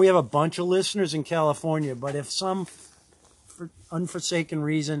 And I know we have a bunch of listeners in California, but if some for unforsaken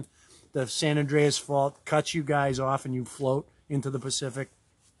reason the San Andreas Fault cuts you guys off and you float into the Pacific,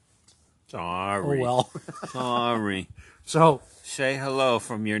 sorry. Oh well. Sorry. So say hello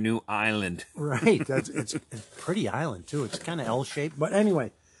from your new island. Right. It's a pretty island too. It's kind of L-shaped, but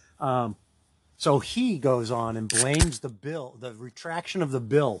anyway. So he goes on and blames the retraction of the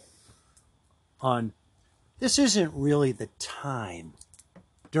bill on, this isn't really the time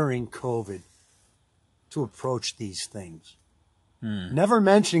during COVID to approach these things. Never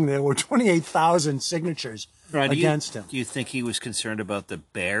mentioning there were 28,000 signatures against him. Do you think he was concerned about the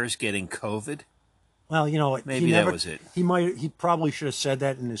Bears getting COVID? Well, maybe that was it. He probably should have said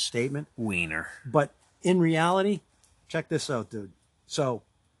that in his statement. Wiener. But in reality, check this out, dude. So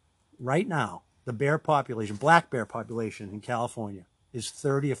right now, the black bear population in California is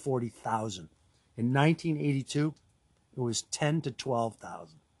 30 or 40,000. In 1982, it was 10 to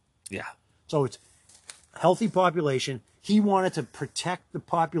 12,000. Yeah. So it's a healthy population. He wanted to protect the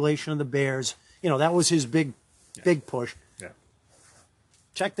population of the bears. That was his big push. Yeah.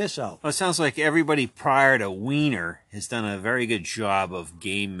 Check this out. Well, it sounds like everybody prior to Wiener has done a very good job of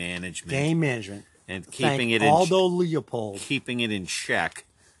game management. And keeping it Aldo Leopold. Keeping it in check.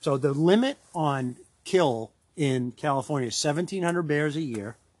 So the limit on kill in California is 1,700 bears a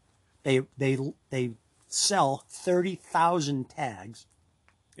year. They sell 30,000 tags,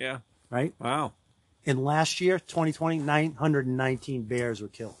 Yeah. right? Wow. And last year, 2020, 919 bears were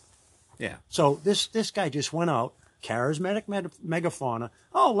killed. Yeah. So this guy just went out, charismatic megafauna.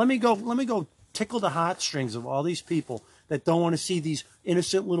 Oh, let me go tickle the heartstrings of all these people that don't want to see these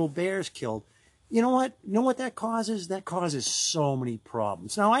innocent little bears killed. You know what? You know what that causes? That causes so many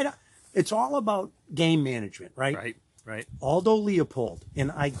problems. Now, it's all about game management, right? Right. Right. Aldo Leopold,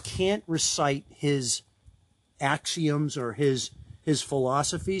 and I can't recite his axioms or his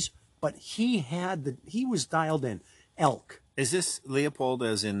philosophies, but he was dialed in. Elk. Is this Leopold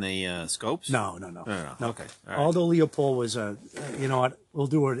as in the Scopes? No. Okay. All right. Aldo Leopold was you know what? We'll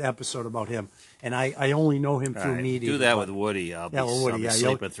do an episode about him, and I only know him through media. Do that with Woody. I'll be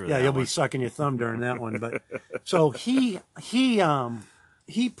sleeping through that. You'll be sucking your thumb during that one. But so he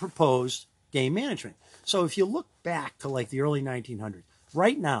proposed game management. So if you look back to like the early 1900s,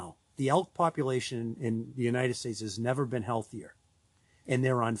 right now the elk population in the United States has never been healthier, and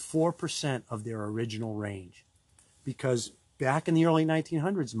they're on 4% of their original range, because back in the early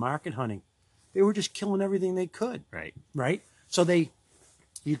 1900s, market hunting, they were just killing everything they could. Right. So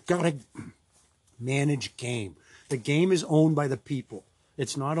you've got to manage game. The game is owned by the people.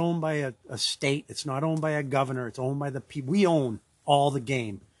 It's not owned by a state. It's not owned by a governor. It's owned by the people. We own all the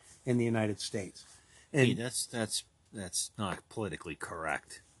game in the United States. And hey, that's not politically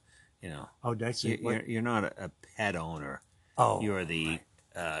correct. You know. Oh, that's you're not a pet owner. Oh, you're the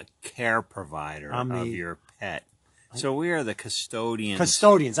care provider of your pet. So we are the custodians.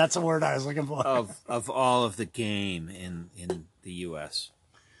 Custodians. That's the word I was looking for. of all of the game in the U.S.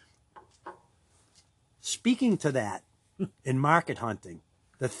 Speaking to that, in market hunting,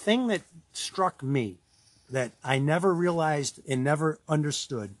 the thing that struck me that I never realized and never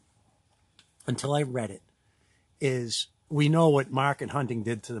understood until I read it is, we know what market hunting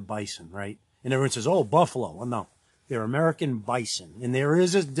did to the bison, right? And everyone says, oh, buffalo. Well, no, they're American bison. And there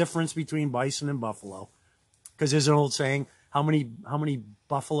is a difference between bison and buffalo, because there's an old saying, how many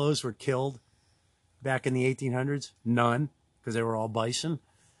buffaloes were killed back in the 1800s? None, because they were all bison.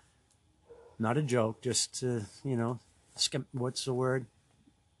 Not a joke, just to, what's the word?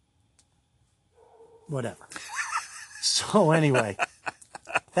 Whatever. So anyway,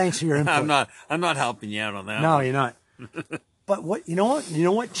 thanks for your input. I'm not helping you out on that. No, one. you're not. But you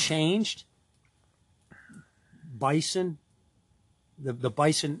know what changed? Bison, the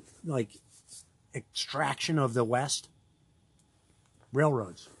bison, like, extraction of the West?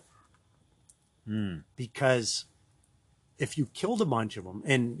 Railroads. Because if you killed a bunch of them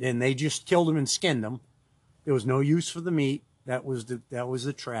and they just killed them and skinned them, there was no use for the meat. That was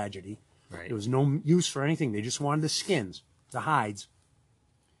the tragedy. Right. There was no use for anything. They just wanted the skins, the hides.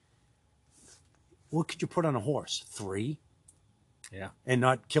 What could you put on a horse? 3? Yeah. And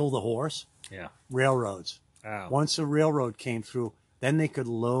not kill the horse? Yeah. Railroads. Oh. Once a railroad came through, then they could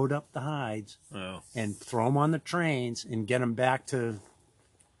load up the hides and throw them on the trains and get them back to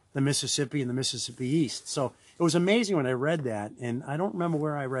the Mississippi and the Mississippi East. So it was amazing when I read that, and I don't remember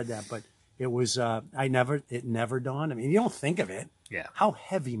where I read that, but it was it never dawned. I mean, you don't think of it. Yeah. How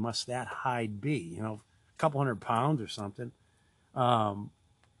heavy must that hide be? A couple 100 pounds or something.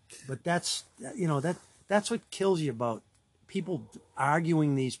 But that's what kills you about people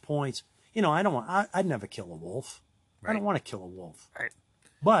arguing these points. I'd never kill a wolf. Right. I don't want to kill a wolf. Right.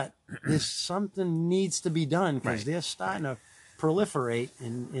 But there's something needs to be done, because they're starting to proliferate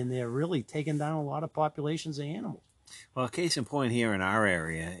and they're really taking down a lot of populations of animals. Well, a case in point here in our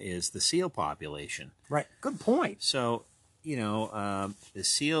area is the seal population. Right. Good point. So, the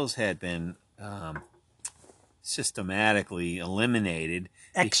seals had been systematically eliminated.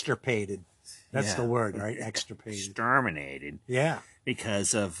 Extirpated. That's the word, right? Extirpated. Exterminated. Yeah.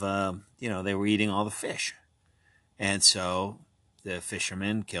 Because of, they were eating all the fish. And so the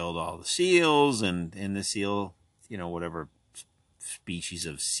fishermen killed all the seals, and the seal, whatever species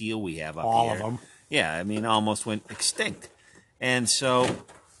of seal we have up here. All of them. Yeah, I mean, almost went extinct. And so,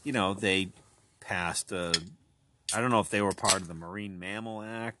 they passed I don't know if they were part of the Marine Mammal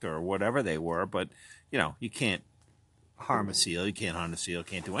Act or whatever they were, but, you can't harm a seal, you can't hunt a seal,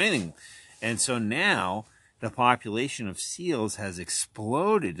 can't do anything. And so now the population of seals has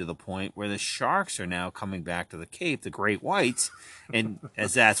exploded to the point where the sharks are now coming back to the Cape, the great whites, and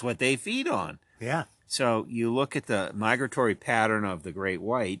as that's what they feed on. Yeah. So you look at the migratory pattern of the great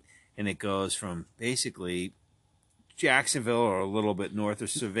white, and it goes from basically Jacksonville or a little bit north of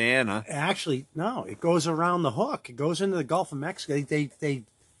Savannah. Actually, no, it goes around the hook. It goes into the Gulf of Mexico.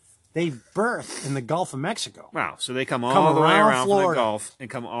 They birth in the Gulf of Mexico. Wow. So they come all the way around from the Gulf and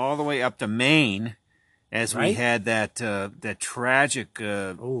come all the way up to Maine, as we had that tragic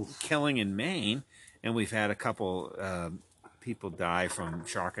killing in Maine. and we've had a couple people die from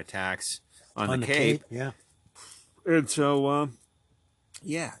shark attacks on the Cape. Cape. Yeah. And so,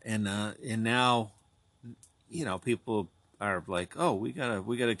 yeah, and now, people are like, oh, we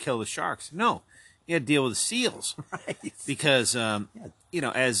gotta kill the sharks. No, you gotta deal with the seals, Right. because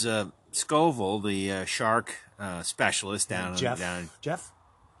as Scoville, the shark specialist down. Jeff.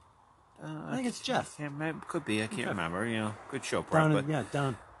 I think it's Jeff. Could be. I can't remember. Good show prep.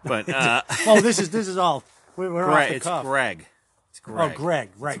 Down. But well, this is all. We're off the cuff. It's Greg. Oh, Greg.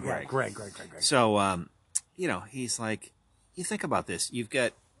 Right. Greg. Yeah. Greg. So, he's like, you think about this. You've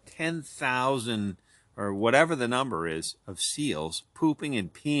got 10,000 or whatever the number is of seals pooping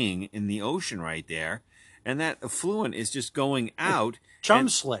and peeing in the ocean right there, and that effluent is just going out.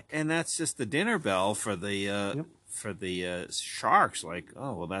 Slick. And that's just the dinner bell for the sharks. Like,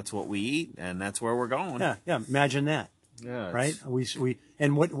 oh well, that's what we eat, and that's where we're going. Yeah. Imagine that. Yeah. Right. We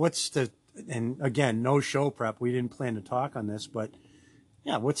and what's the, and again, no show prep. We didn't plan to talk on this, but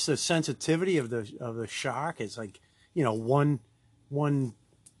yeah, what's the sensitivity of the shark? It's like, one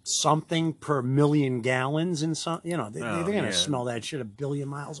something per million gallons in some. They're gonna smell that shit a billion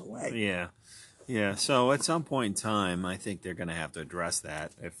miles away. Yeah. Yeah, so at some point in time, I think they're going to have to address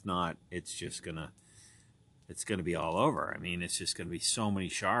that. If not, it's going to be all over. I mean, it's just going to be so many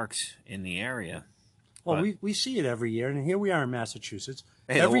sharks in the area. Well, we see it every year, and here we are in Massachusetts.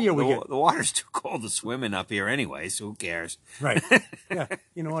 Hey, every year the water's too cold to swim in up here anyway, so who cares? Right. Yeah.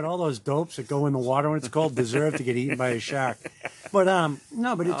 You know what? All those dopes that go in the water when it's cold deserve to get eaten by a shark. But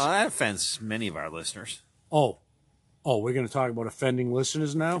no, but it's that offends many of our listeners. Oh, we're going to talk about offending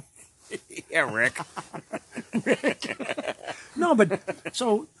listeners now? Yeah, Rick. No, but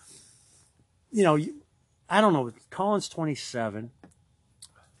so, I don't know. Colin's 27.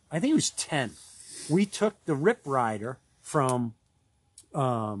 I think he was 10. We took the Rip Rider from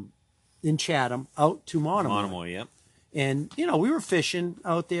in Chatham out to Monomoy. Monomoy, yep. And, we were fishing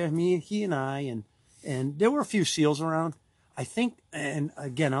out there, he and I, and there were a few seals around. I think, and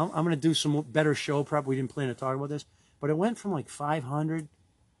again, I'm going to do some better show prep. We didn't plan to talk about this, but it went from like 500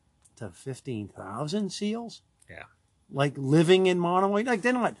 to 15,000 seals. Yeah. Like living in Monomoy. Like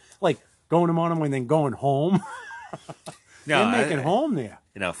they're not like going to Monomoy and then going home. No, they're making home there.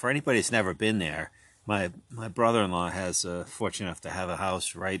 For anybody that's never been there, my brother-in-law has fortunate enough to have a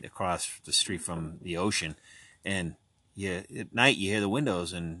house right across the street from the ocean, and at night you hear the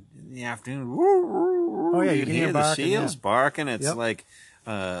windows, and in the afternoon, you can hear the seals barking. It's like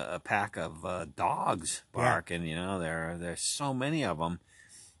a pack of dogs barking. Yeah. There's so many of them.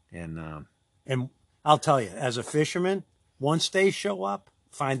 And I'll tell you, as a fisherman, once they show up,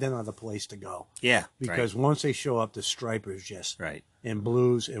 find another place to go. Yeah, because once they show up, the stripers just right, and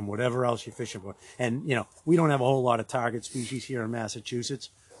blues and whatever else you're fishing for. And we don't have a whole lot of target species here in Massachusetts,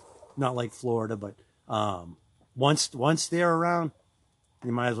 not like Florida. But once they're around,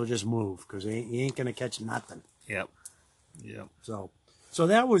 you might as well just move because you ain't gonna catch nothing. Yep. So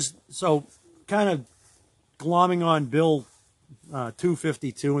that was kind of glomming on Bill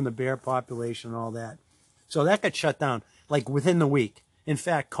 252 and the bear population and all that. So that got shut down like within the week. In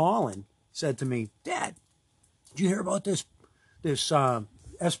fact, Colin said to me, "Dad, did you hear about this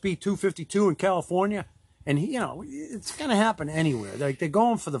SB 252 in California?" And it's going to happen anywhere. Like they're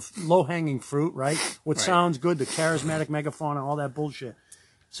going for the low hanging fruit, right? What sounds good, the charismatic megafauna, all that bullshit.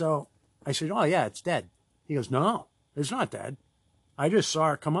 So I said, "Oh yeah, it's dead." He goes, "No, it's not dead. I just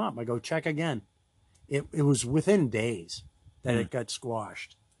saw it come up." I go, "Check again." It was within days that it got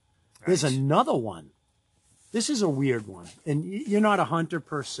squashed. Nice. There's another one. This is a weird one. And you're not a hunter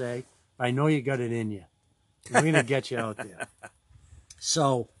per se. I know you got it in you. We're going to get you out there.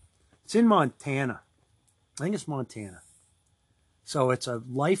 So it's in Montana. I think it's Montana. So it's a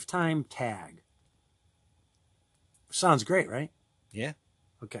lifetime tag. Sounds great, right? Yeah.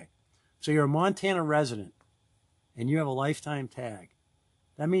 Okay. So you're a Montana resident and you have a lifetime tag.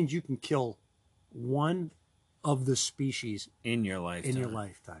 That means you can kill one of the species in your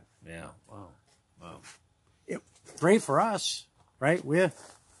lifetime. Yeah. Wow. Great for us, right? We're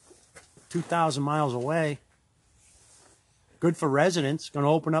 2,000 miles away. Good for residents. Going to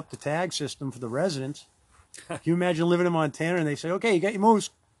open up the tag system for the residents. Can you imagine living in Montana and they say, "Okay, you got your moose,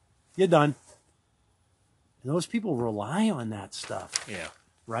 you're done." And those people rely on that stuff. Yeah.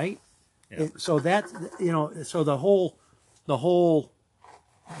 Right. Yeah. So that so the whole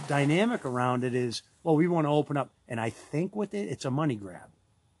dynamic around it is, well, we want to open up, and I think with it's a money grab.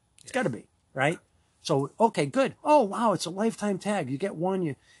 It's got to be, right? So, okay, good. Oh, wow, it's a lifetime tag. You get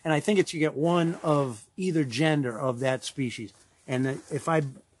one, and I think you get one of either gender of that species. And if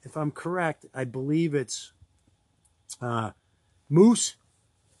I'm correct, I believe it's moose,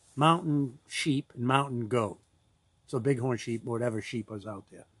 mountain sheep and mountain goat. So bighorn sheep, whatever sheep was out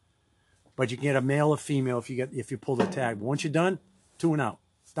there. But you can get a male or female if you pull the tag. But once you're done, 2 and out.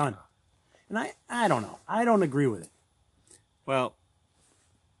 Done. And I don't know. I don't agree with it. Well,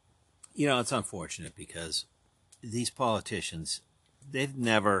 it's unfortunate because these politicians, they've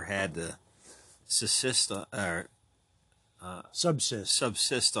never had to subsist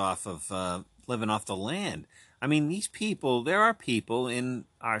off of living off the land. I mean, these people, there are people in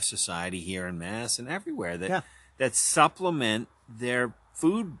our society here in Mass and everywhere that supplement their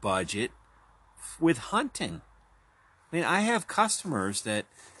food budget with hunting. I mean, I have customers that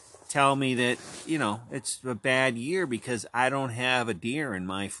tell me that, it's a bad year because I don't have a deer in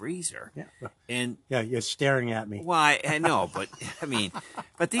my freezer. Yeah. And yeah, you're staring at me. Well, I know, but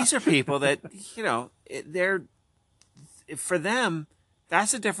but these are people that, they're, for them,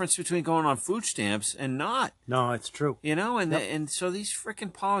 that's the difference between going on food stamps and not. No, it's true. And so these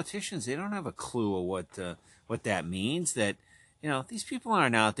freaking politicians, they don't have a clue of what that means. That, these people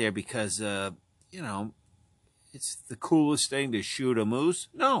aren't out there because, it's the coolest thing to shoot a moose.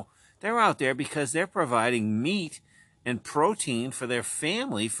 No, they're out there because they're providing meat and protein for their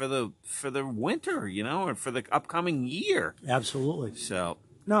family for the winter, or for the upcoming year. Absolutely. So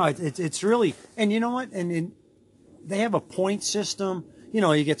no, it's really, and you know what? And they have a point system.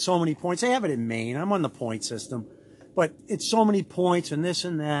 You get so many points. They have it in Maine. I'm on the point system, but it's so many points and this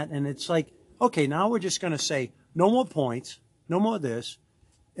and that, and it's like, okay, now we're just going to say no more points, no more this,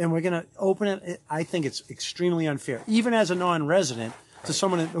 and we're going to open it. I think it's extremely unfair, even as a non-resident, to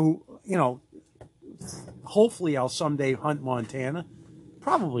someone who, hopefully I'll someday hunt Montana.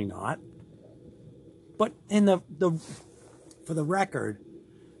 Probably not. But for the record,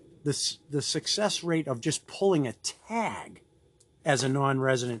 the success rate of just pulling a tag as a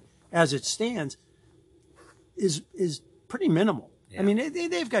non-resident, as it stands, is pretty minimal. Yeah. I mean,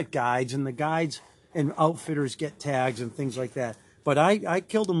 they've got guides, and the guides and outfitters get tags and things like that. But I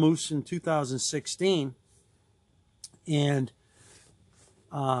killed a moose in 2016, and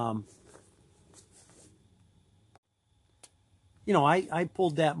I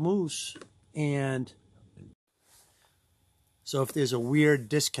pulled that moose, and so if there's a weird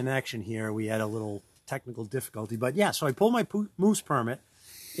disconnection here, we had a little technical difficulty. But yeah, so I pulled my moose permit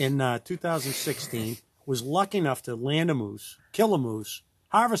in 2016, was lucky enough to land a moose, kill a moose,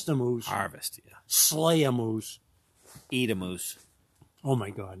 harvest a moose. Slay a moose. Eat a moose. Oh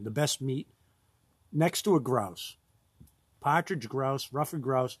my God, the best meat next to a grouse. Partridge, grouse, ruffed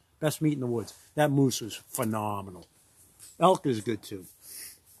grouse, best meat in the woods. That moose was phenomenal. Elk is good too.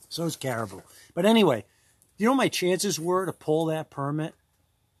 So is caribou. But anyway, you know what my chances were to pull that permit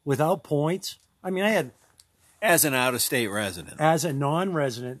without points? I mean, I had... As an out-of-state resident. As a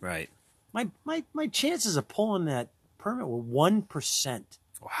non-resident. Right. My chances of pulling that permit were 1%.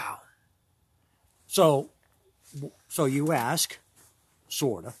 Wow. So you ask,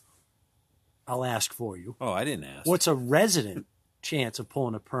 sort of. I'll ask for you. Oh, I didn't ask. What's a resident chance of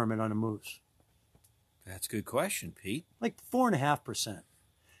pulling a permit on a moose? That's a good question, Pete. Like 4.5%,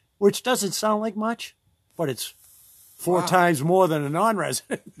 which doesn't sound like much, but it's four times more than a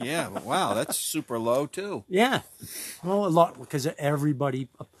non-resident. Yeah, wow, that's super low too. Yeah, well, a lot, because everybody.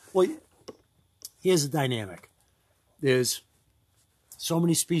 Well, here's the dynamic. There's so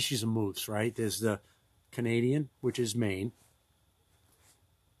many species of moose, right? There's the Canadian, which is Maine,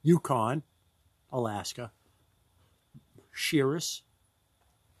 Yukon, Alaska, Shiras,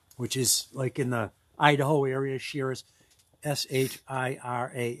 which is like in the Idaho area, Shiras,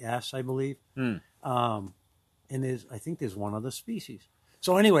 Shiras, I believe. And I think there's one other species.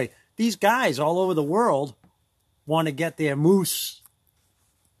 So anyway, these guys all over the world want to get their moose,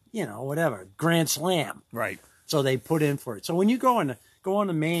 whatever, Grand Slam. Right. So they put in for it. So when you go on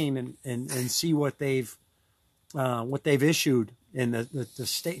to Maine and see what they've issued in the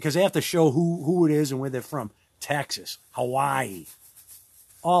state, because they have to show who it is and where they're from. Texas, Hawaii,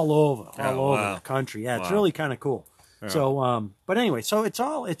 all over the country. Yeah, it's really kind of cool. Yeah. So, but anyway, so it's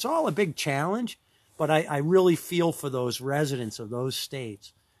all a big challenge. But I really feel for those residents of those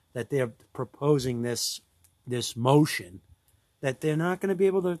states that they're proposing this motion, that they're not going to be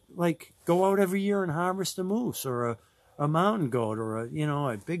able to go out every year and harvest a moose or a mountain goat or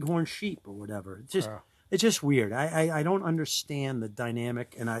a bighorn sheep or whatever. It's just weird. I don't understand the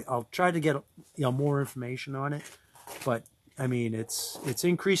dynamic, and I'll try to get more information on it. But I mean, it's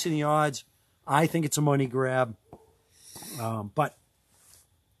increasing the odds. I think it's a money grab. But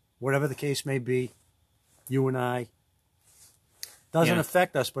whatever the case may be, you and I, doesn't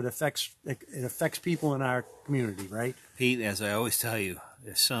affect us, but it affects people in our community, right? Pete, as I always tell you,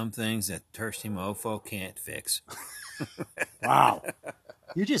 there's some things that thirsty mofo can't fix. Wow.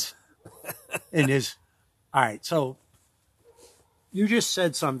 You just, and his, all right, so you just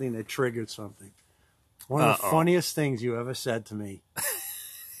said something that triggered something. One of the funniest things you ever said to me.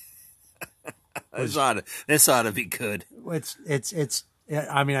 This ought to be good.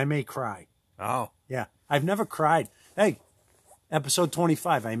 I mean, I may cry. Oh. Yeah. I've never cried. Hey, episode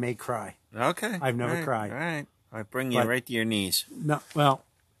 25, I may cry. Okay. I've never cried. All right. I bring you right to your knees. No, well,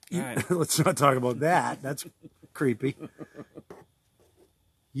 Right. let's not talk about that. That's creepy.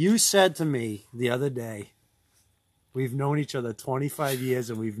 You said to me the other day, we've known each other 25 years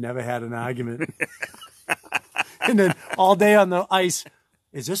and we've never had an argument. And then all day on the ice,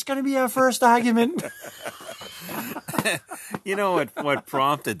 is this going to be our first argument? You know what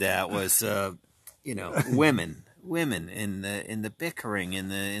prompted that was, women in the bickering, in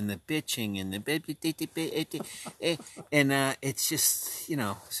the bitching, and it's just,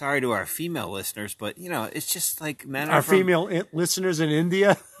 sorry to our female listeners, but it's just like men are female listeners in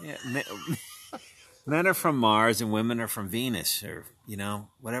India. Yeah, men are from Mars and women are from Venus, or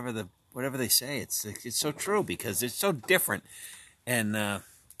whatever they say. It's so true because it's so different, and.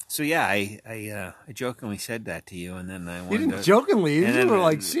 So yeah, I jokingly said that to you, and then I wanted you didn't jokingly. You were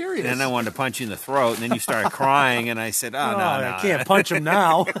like serious. And then I wanted to punch you in the throat, and then you started crying, and I said, "Oh no, I can't punch him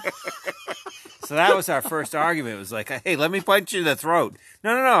now." So that was our first argument. It was like, "Hey, let me punch you in the throat."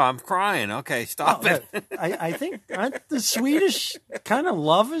 No, I'm crying. Okay, stop it. I think aren't the Swedish kind of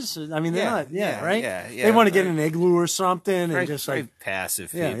lovers? I mean, they're not. Yeah, right. Yeah. They want to get an igloo or something, and just very like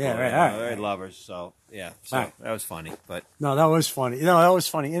passive people. Yeah, right. All right. Very lovers. So yeah, that was funny. But no, that was funny. That was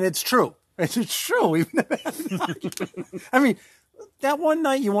funny, and it's true. It's true. We've never had an argument. I mean, that one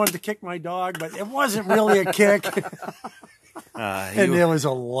night you wanted to kick my dog, but it wasn't really a kick. And there was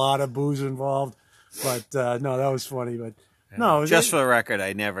a lot of booze involved. But no, that was funny. But no, just for the record,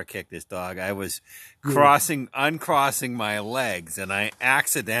 I never kicked this dog. I was uncrossing my legs, and I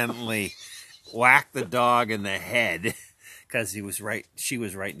accidentally whacked the dog in the head because she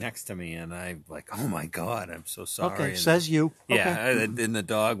was right next to me, and I'm like, oh my God, I'm so sorry. Okay, and, says you. Yeah, okay. And the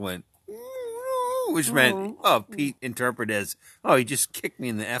dog went, which meant, Pete interpreted as, he just kicked me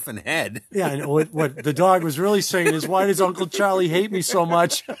in the effing head. Yeah, and what the dog was really saying is, why does Uncle Charlie hate me so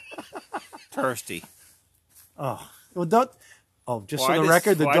much? Thirsty. Oh, well, just for the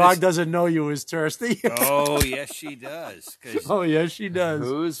record, the dog doesn't know you as thirsty. Oh, yes, she does. Oh, yes, she does.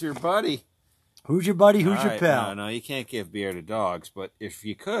 Who's your buddy? Who's your buddy? Who's your pal? No, you can't give beer to dogs, but if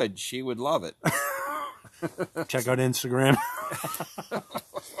you could, she would love it. Check out Instagram. All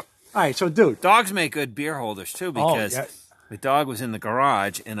right, so, dude. Dogs make good beer holders, too, because the dog was in the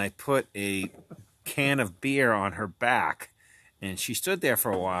garage, and I put a can of beer on her back. And she stood there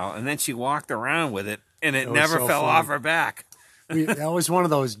for a while, and then she walked around with it, and it never fell off her back. That was one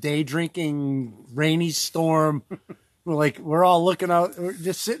of those day drinking, rainy storm. We're all looking out, we're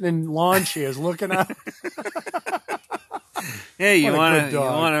just sitting in lawn chairs looking out. Hey, you want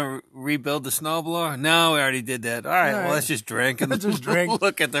to rebuild the snowblower? No, we already did that. All right, well, let's just drink and let's just drink.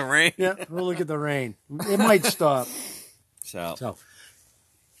 Look at the rain. Yeah, we'll look at the rain. It might stop. So.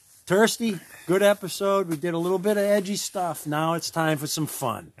 Thirsty, good episode. We did a little bit of edgy stuff. Now it's time for some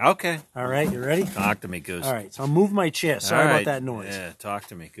fun. Okay. All right, you ready? Talk to me, Goose. All right, so I'll move my chair. Sorry about that noise. Yeah, talk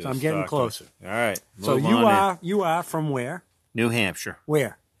to me, Goose. So I'm getting closer. All right. So you are from where? New Hampshire.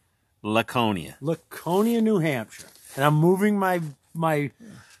 Where? Laconia. Laconia, New Hampshire. And I'm moving my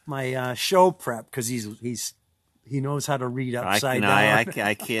show prep because he knows how to read upside down.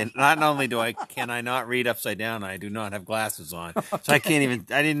 I can't. Not only can I not read upside down, I do not have glasses on, so I can't even.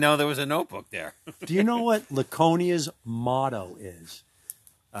 I didn't know there was a notebook there. Do you know what Laconia's motto is?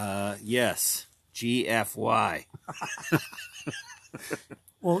 Yes, GFY.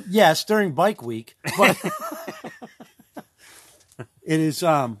 Well, yes, during Bike Week, but it is.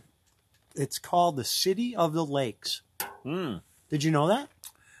 It's called the City of the Lakes. Did you know that?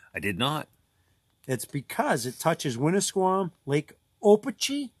 I did not. It's because it touches Winnisquam, Lake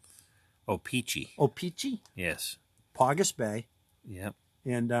Opeechee. Opeechee. Yes. Paugus Bay. Yep.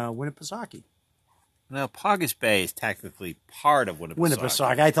 And Winnipesaukee. Now, Paugus Bay is technically part of Winnipesaukee.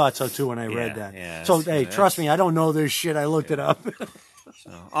 Winnipesaukee. I thought so, too, when I read that. Yeah, so, hey, trust me, I don't know this shit. I looked it up.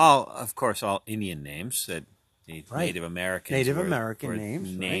 So, all Indian names that Native Americans were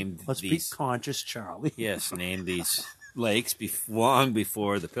names. Named right? Let's be conscious, Charlie. Yes, named these lakes long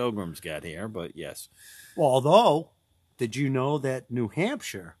before the Pilgrims got here, but yes. Well, although, did you know that New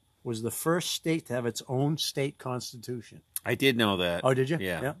Hampshire was the first state to have its own state constitution? I did know that. Oh, did you?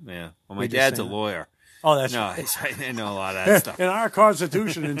 Yeah. Well, my dad's a lawyer. Oh, that's right. I know a lot of that stuff. In our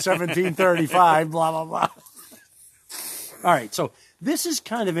Constitution in 1735, blah, blah, blah. All right, so this is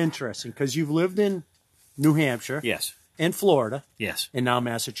kind of interesting because you've lived in New Hampshire. Yes. and Florida, Yes. and now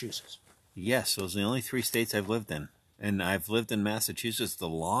Massachusetts. Yes, those are the only 3 states I've lived in. And I've lived in Massachusetts the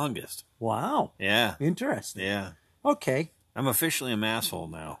longest. Wow. Yeah. Interesting. Yeah. Okay. I'm officially a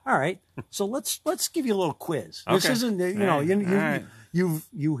masshole now. All right. So let's give you a little quiz. This Okay. isn't,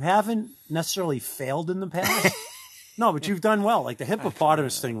 you haven't necessarily failed in the past. No, but you've done well. Like the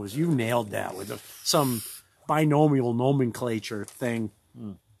hippopotamus thing you nailed that with some binomial nomenclature thing.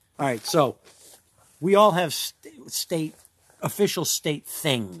 All right. So we all have official state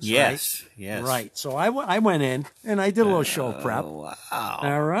things. Yes. Right? Yes. Right. So I went in and I did a little show prep. Wow.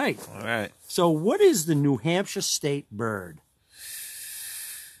 All right. All right. So what is the New Hampshire state bird?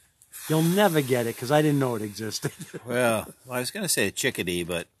 You'll never get it because I didn't know it existed. Well, I was going to say a chickadee,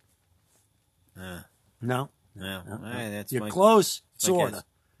 but No. no. All right, that's You're my, close, my sort of. guess.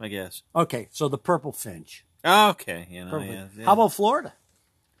 My guess. Okay, so the purple finch. Okay. Purple. Yeah. How about Florida?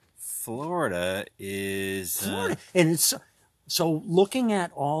 Florida is... Florida. And it's so looking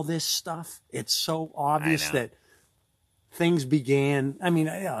at all this stuff, it's so obvious know. that things began. I mean,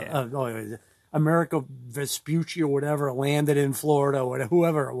 America Vespucci or whatever landed in Florida, or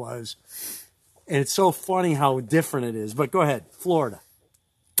whoever it was. And it's so funny how different it is. But go ahead, Florida,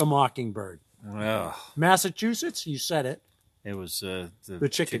 the mockingbird. well, Massachusetts, you said it. it was the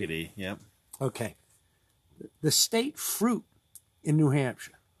chickadee. Yep. Okay. The state fruit in New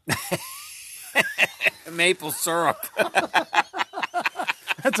Hampshire. Maple syrup.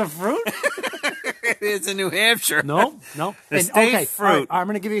 That's a fruit? It's in New Hampshire. No. The state fruit. All right, I'm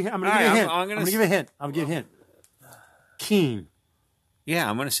going to give you a hint. I'm gonna give you a hint. Keen. Yeah,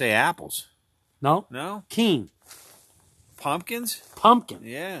 I'm going to say apples. No? No? Keen. Pumpkins? Pumpkin.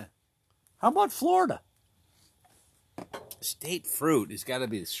 Yeah. How about Florida? State fruit has got to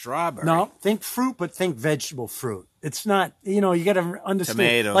be the strawberry. No, think fruit, but think vegetable fruit. It's not, you got to understand.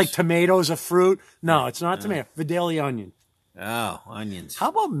 Tomatoes. Like tomatoes a fruit. No, it's not tomato. Vidalia onion. Oh, onions. How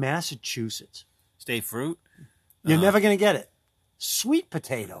about Massachusetts? State fruit? You're never going to get it. Sweet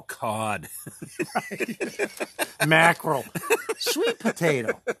potato. Cod. Mackerel. Sweet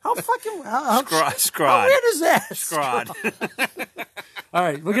potato. How fucking... Scrod. How weird is that? Scrod. All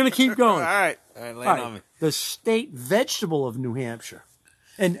right, we're going to keep going. All right, lay it on me. The state vegetable of New Hampshire.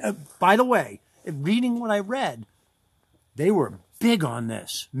 And by the way, reading what I read, they were big on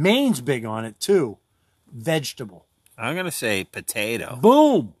this. Maine's big on it too. Vegetable. I'm going to say potato.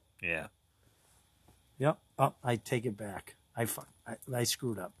 Boom. Yeah. Yep. Oh, I take it back. I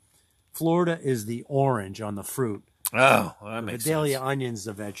screwed up. Florida is the orange on the fruit. Oh, well, that makes Vidalia sense. onion's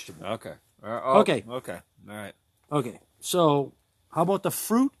the vegetable. Okay. Okay. Okay. All right. Okay. So how about the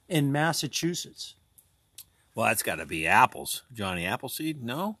fruit in Massachusetts? Well, that's got to be apples. Johnny Appleseed?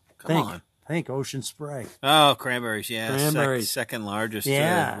 No? Come on. I think Ocean Spray. Oh, cranberries, yeah. Cranberries. Second largest.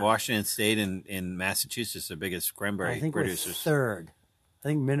 Yeah. Washington State and Massachusetts, the biggest cranberry I think producers. we're third. I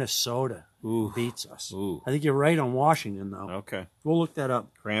think Minnesota Ooh. beats us. Ooh. I think you're right on Washington, though. Okay. We'll look that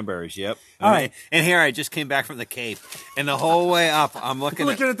up. Cranberries, yep. All right. And here I just came back from the Cape, and the whole way up, I'm looking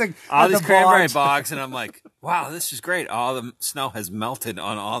at all at these the cranberry bogs. bogs, and I'm like, wow, this is great. All the snow has melted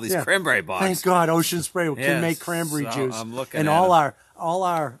on all these cranberry bogs. Thank God Ocean Spray can Yes. make cranberry So juice. I'm looking and at all them. our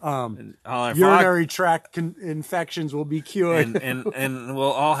All urinary tract infections will be cured. and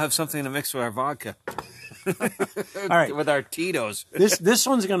we'll all have something to mix with our vodka. All right. With our Tito's. This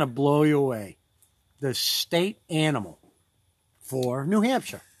one's going to blow you away. The state animal for New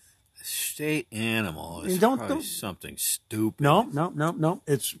Hampshire. State animal is Don't- probably don't- something stupid. No.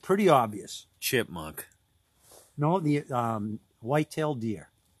 It's pretty obvious. Chipmunk. No, the white-tailed deer.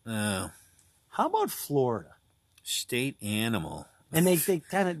 Oh. How about Florida? State animal. And they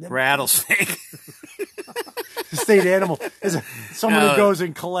kind of Rattlesnake. state animal is someone No. who goes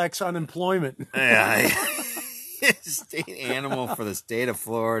and collects unemployment. Yeah. State animal for the state of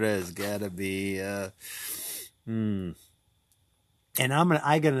Florida has got to be And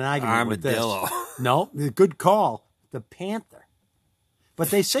I got an argument with this. armadillo. No, good call. The panther. But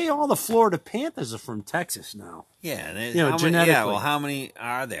they say all the Florida panthers are from Texas now. Yeah, genetically. how many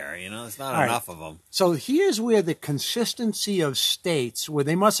are there? There's not All enough of them. So here's where the consistency of states where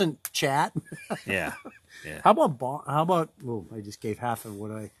they mustn't chat. Yeah. How about? Oh, I just gave half of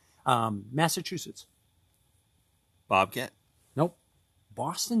what Massachusetts. Bobcat. Nope.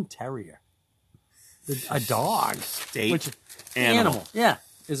 Boston Terrier. A dog. State animal. Yeah,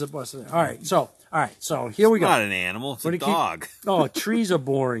 is a Boston. All right. So here we go. Not an animal. It's a dog. Oh, trees are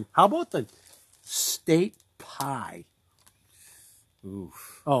boring. How about the state pie?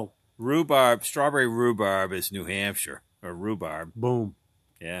 Oof. Oh, Rhubarb. Strawberry rhubarb is New Hampshire. Or rhubarb. boom.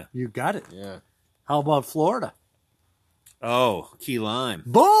 Yeah. You got it. Yeah. How about Florida? Oh, key lime.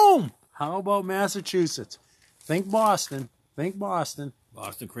 Boom. How about Massachusetts? Think Boston. Think Boston.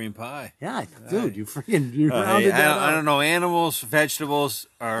 Boston cream pie. Yeah, dude, you rounded that I out. don't know animals, vegetables,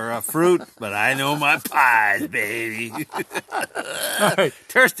 or fruit, but I know my pies, baby. All right.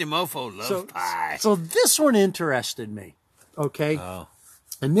 Thirsty mofo loves pie. So this one interested me. Okay. Oh,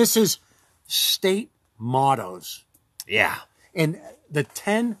 And this is state mottos. yeah. And the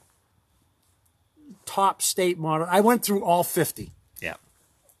 10 top state mottos. I went through all 50. Yeah.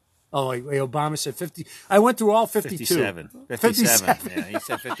 Oh, wait, Obama said 50. I went through all 52. 57. 57. Yeah, he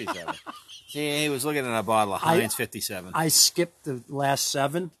said 57. See, he was looking at a bottle of Heinz 57. I skipped the last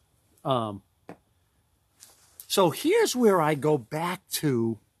 7. So here's where I go back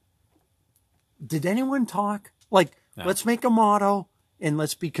to. Did anyone talk? Like, let's make a motto and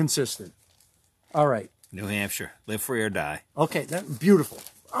let's be consistent. All right. New Hampshire, live free or die. Okay, that beautiful.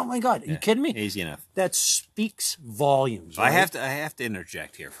 Oh my God, are you kidding me? Easy enough. That speaks volumes. Right? I have to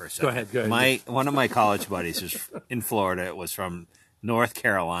interject here for a second. Go ahead. One of my college buddies is in Florida. It was from North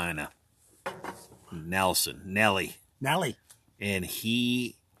Carolina. Nelly, and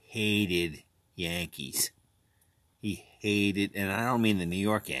he hated Yankees. He hated, and I don't mean the New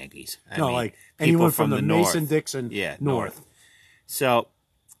York Yankees. I mean like people anyone from the north. Mason-Dixon North. So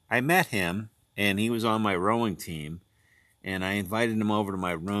I met him, and he was on my rowing team. And I invited him over to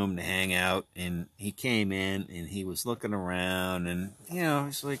my room to hang out, and he came in, and he was looking around, and,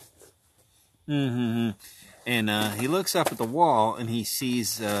 he's like, And he looks up at the wall, and he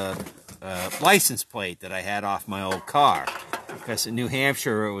sees a license plate that I had off my old car. Because in New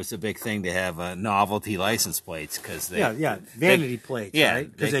Hampshire, it was a big thing to have novelty license plates. Cause vanity plates,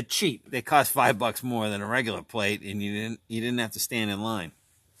 right? Because they're cheap. They cost $5 more than a regular plate, and you didn't have to stand in line.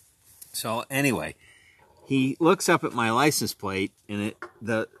 So anyway... He looks up at my license plate, and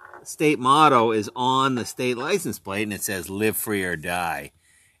the state motto is on the state license plate, and it says, live free or die.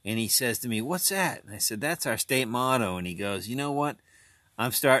 And he says to me, what's that? And I said, that's our state motto. And he goes, you know what?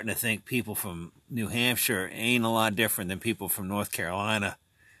 I'm starting to think people from New Hampshire ain't a lot different than people from North Carolina.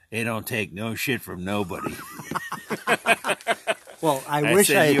 They don't take no shit from nobody. Well, I wish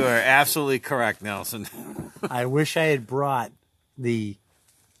you are absolutely correct, Nelson. I wish I had brought the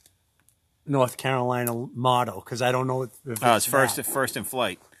North Carolina motto, because I don't know if it's first in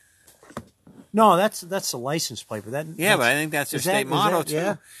flight. No, that's the license plate, but but I think that's their state motto too.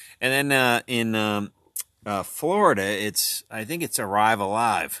 Yeah. And then in Florida, I think it's arrive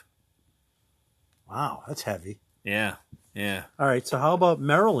alive. Wow, that's heavy. Yeah. All right, so how about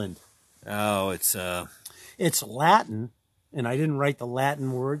Maryland? Oh, it's Latin, and I didn't write the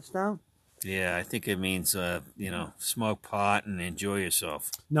Latin words down. Yeah, I think it means, smoke pot and enjoy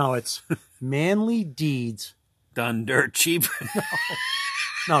yourself. No, it's manly deeds done dirt cheap.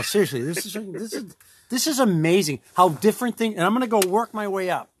 No, seriously, this is amazing. How different thing, and I'm going to go work my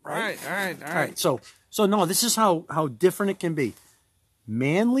way up. Right. All right. So no, this is how different it can be.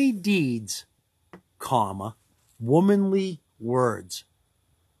 Manly deeds, comma, womanly words.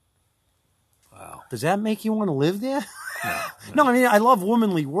 Wow. Does that make you want to live there? No, I mean, I love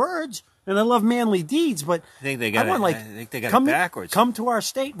womanly words. And I love manly deeds, but I think they got it backwards. Come to our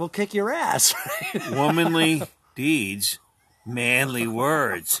state, we'll kick your ass. Womanly deeds, manly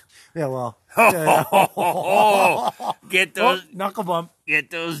words. Yeah, well. Get those knuckle bump. Get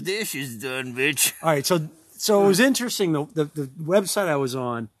those dishes done, bitch. All right, so it was interesting. The website I was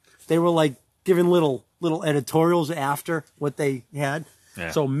on, they were like giving little editorials after what they had. Yeah.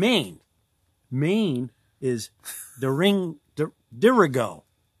 So Maine is dirigo,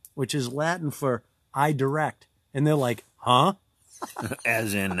 which is Latin for I direct. And they're like, huh?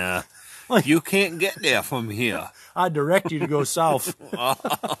 As in, you can't get there from here. I direct you to go south.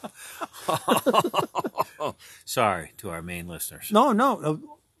 Sorry to our Maine listeners. No.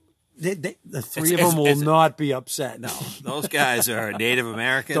 The three of them will not be upset now. Those guys are Native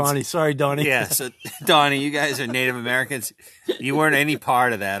Americans. Sorry, Donnie. Yeah, so Donnie, you guys are Native Americans. You weren't any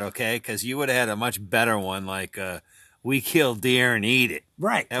part of that, okay? Because you would have had a much better one, like we kill deer and eat it.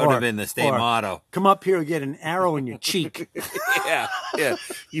 Right. That would have been the state motto. Come up here and get an arrow in your cheek. Yeah.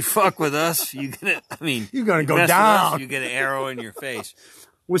 You fuck with us, you're gonna go down. You get an arrow in your face.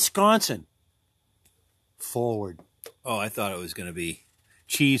 Wisconsin. Forward. Oh, I thought it was gonna be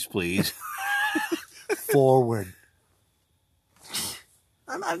cheese, please. Forward.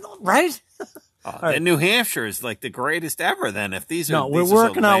 Right? Right. New Hampshire is like the greatest ever. Then, if these are no, we're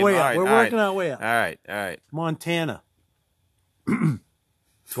working our way up. We're working our way up. All right. Montana.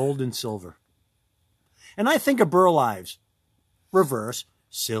 Gold and silver. And I think of Burl Ives. Reverse.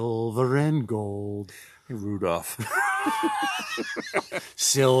 Silver and gold. Rudolph.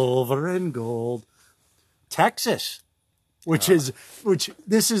 Silver and gold. Texas. which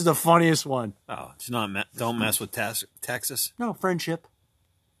this is the funniest one. Oh, it's not. Don't mess with Texas. No, friendship.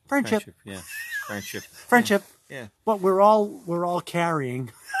 Yeah, friendship. Friendship. Yeah. But we're all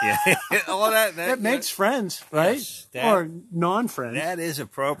carrying. Yeah. Well, that makes friends, right? Yes, or non-friends. That is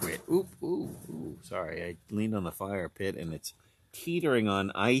appropriate. Ooh. Sorry, I leaned on the fire pit and it's teetering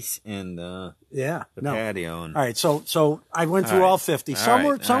on ice and the patio. And... All right, so I went through all 50. Some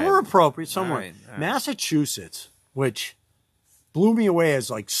were appropriate. Some were. All right. Massachusetts, which blew me away as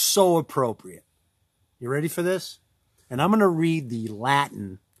like so appropriate. You ready for this? And I'm going to read the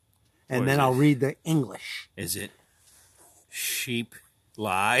Latin, and then I'll read the English. Is it sheep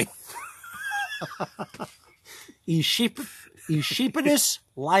lie? Aescipus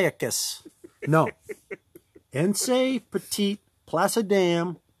laicus. No. Ense petit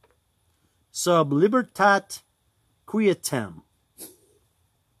placidam sub libertat quietem.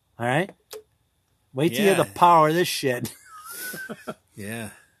 All right? Wait till you hear the power of this shit. Yeah.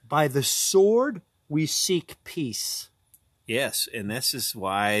 By the sword we seek peace. Yes, and this is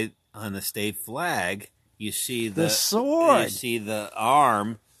why on the state flag you see the sword. You see the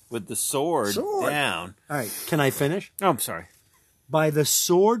arm with the sword down. All right, can I finish? Oh, I'm sorry. By the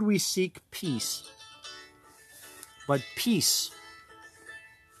sword we seek peace, but peace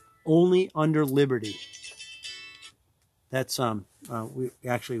only under liberty. That's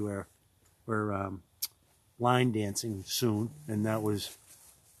we're line dancing soon, and that was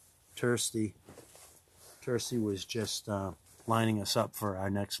Kirsty. Kirsty was just lining us up for our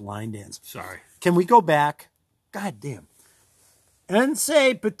next line dance. Sorry. Can we go back? God damn.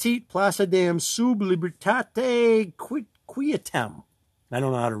 Ense petit placidam sub libertate quietem. I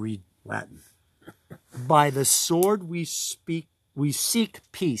don't know how to read Latin. By the sword we seek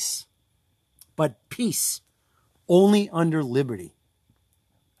peace, but peace only under liberty.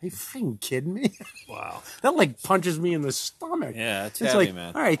 Are you freaking kidding me? Wow. That like punches me in the stomach. Yeah, it's heavy, like,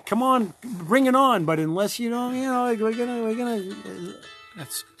 man. All right, come on, bring it on. But unless you don't, we're gonna.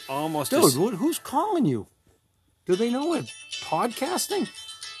 That's almost. Dude, who's calling you? Do they know we're podcasting?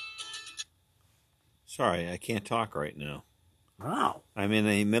 Sorry, I can't talk right now. Wow. I'm in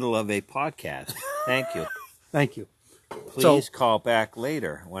the middle of a podcast. Thank you. Thank you. Please call back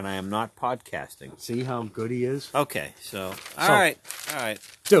later when I am not podcasting. See how good he is? Okay, so all right.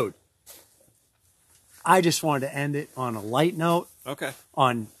 Dude, I just wanted to end it on a light note. Okay.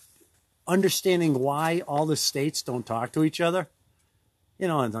 On understanding why all the states don't talk to each other.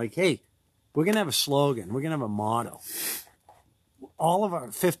 And like, hey, we're going to have a slogan. We're going to have a motto. All of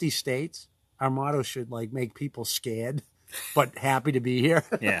our 50 states, our motto should like make people scared, but happy to be here.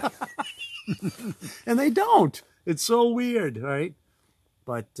 Yeah. And they don't. It's so weird, right?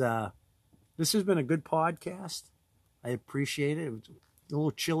 But this has been a good podcast. I appreciate it. It was a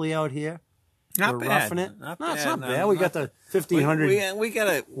little chilly out here. We're bad. Roughing it. It's not bad. We got the 1,500 we got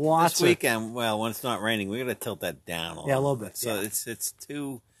to watts this weekend. Well, when it's not raining, we got to tilt that down a little bit. So it's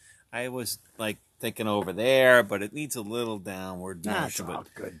too. I was like thinking over there, but it needs a little downward motion. That's all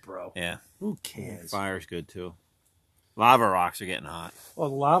good, bro. Yeah. Who cares? Fire's good too. Lava rocks are getting hot. Well,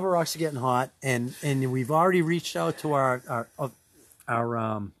 the lava rocks are getting hot, and we've already reached out to our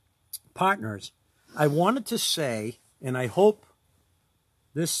partners. I wanted to say, and I hope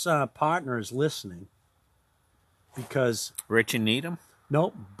this partner is listening, because Rich and Needham.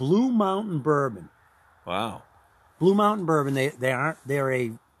 No, Blue Mountain Bourbon. Wow. Blue Mountain Bourbon.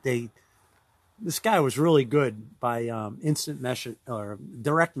 This guy was really good by instant message or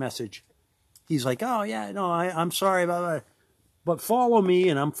direct message. He's like, oh yeah, no, I'm sorry about that, but follow me,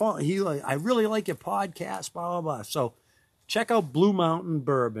 and I really like your podcast, blah blah blah. So check out Blue Mountain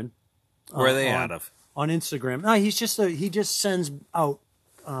Bourbon. Where are they out of? On Instagram. No, he just sends out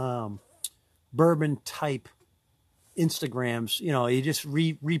bourbon type Instagrams. He just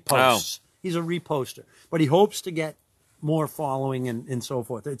reposts. Oh. He's a reposter, but he hopes to get more following and so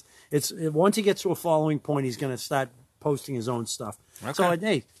forth. It's once he gets to a following point, he's going to start posting his own stuff. Okay. So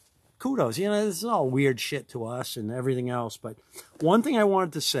hey, kudos. This is all weird shit to us and everything else. But one thing I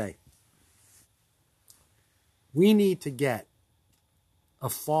wanted to say, we need to get a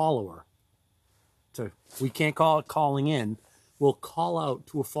follower. We can't call it calling in. We'll call out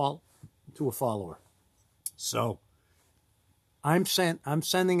to a follower. So I'm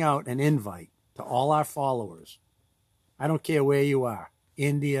sending out an invite to all our followers. I don't care where you are.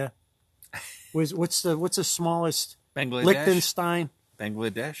 India. What's the smallest? Bangladesh. Liechtenstein.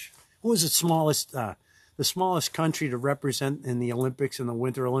 Bangladesh. What was the smallest country to represent in the Olympics, in the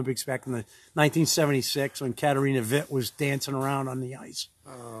Winter Olympics back in the 1976 when Katarina Witt was dancing around on the ice?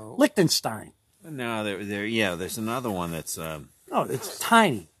 Oh. Liechtenstein. No, there's another one that's. It's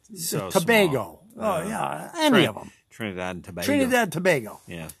tiny. So Tobago. Small. Any of them. Trinidad and Tobago. Trinidad and Tobago.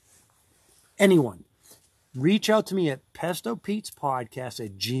 Yeah. Anyone, reach out to me at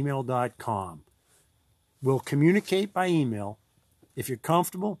pestopetspodcast@gmail.com. We'll communicate by email. If you're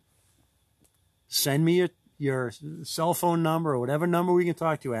comfortable, send me your cell phone number or whatever number we can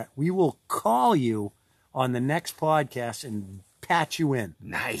talk to you at. We will call you on the next podcast and patch you in.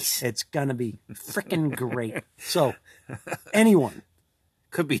 Nice. It's going to be freaking great. So, anyone.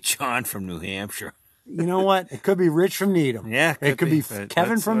 Could be John from New Hampshire. You know what? It could be Rich from Needham. Yeah, it could be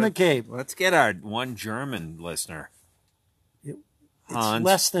Kevin from the Cape. Let's get our one German listener. It's Hans.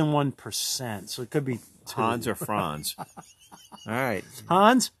 less than 1%, so it could be two. Hans or Franz. All right.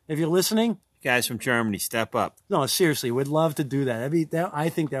 Hans, if you're listening. Guys from Germany, step up. No, seriously, we'd love to do that. I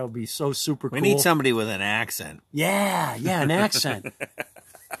think that would be so super cool. We need somebody with an accent. Yeah, an accent.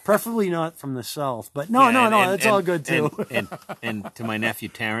 Preferably not from the South, but no, that's all good too. And to my nephew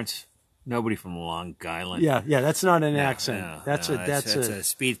Terrence, nobody from Long Island. Yeah, that's not an accent. No, that's a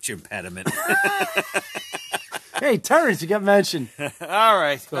speech impediment. Hey, Terrence, you got mentioned. All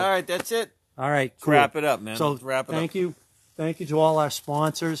right, that's it. All right, cool. Wrap it up, man. So Let's wrap it thank you to all our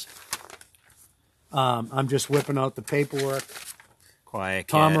sponsors. I'm just whipping out the paperwork. Quiet Cat.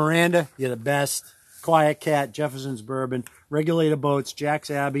 Tom Miranda, you're the best. Quiet Cat, Jefferson's Bourbon, Regulator Boats,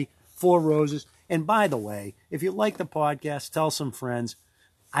 Jack's Abbey, Four Roses. And by the way, if you like the podcast, tell some friends.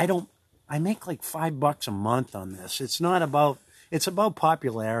 I make like $5 a month on this. It's about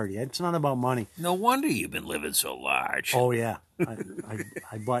popularity. It's not about money. No wonder you've been living so large. Oh yeah,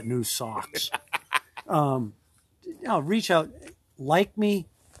 I bought new socks. Reach out, like me,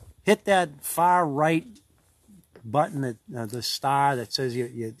 hit that far right button, the star that says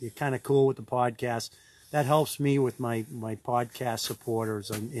you're kind of cool with the podcast. That helps me with my podcast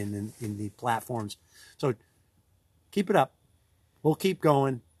supporters in the platforms. So keep it up. We'll keep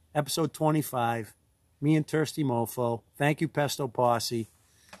going. Episode 25. Me and Thirsty Mofo. Thank you, Pesto Posse.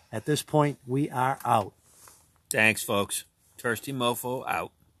 At this point, we are out. Thanks, folks. Thirsty Mofo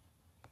out.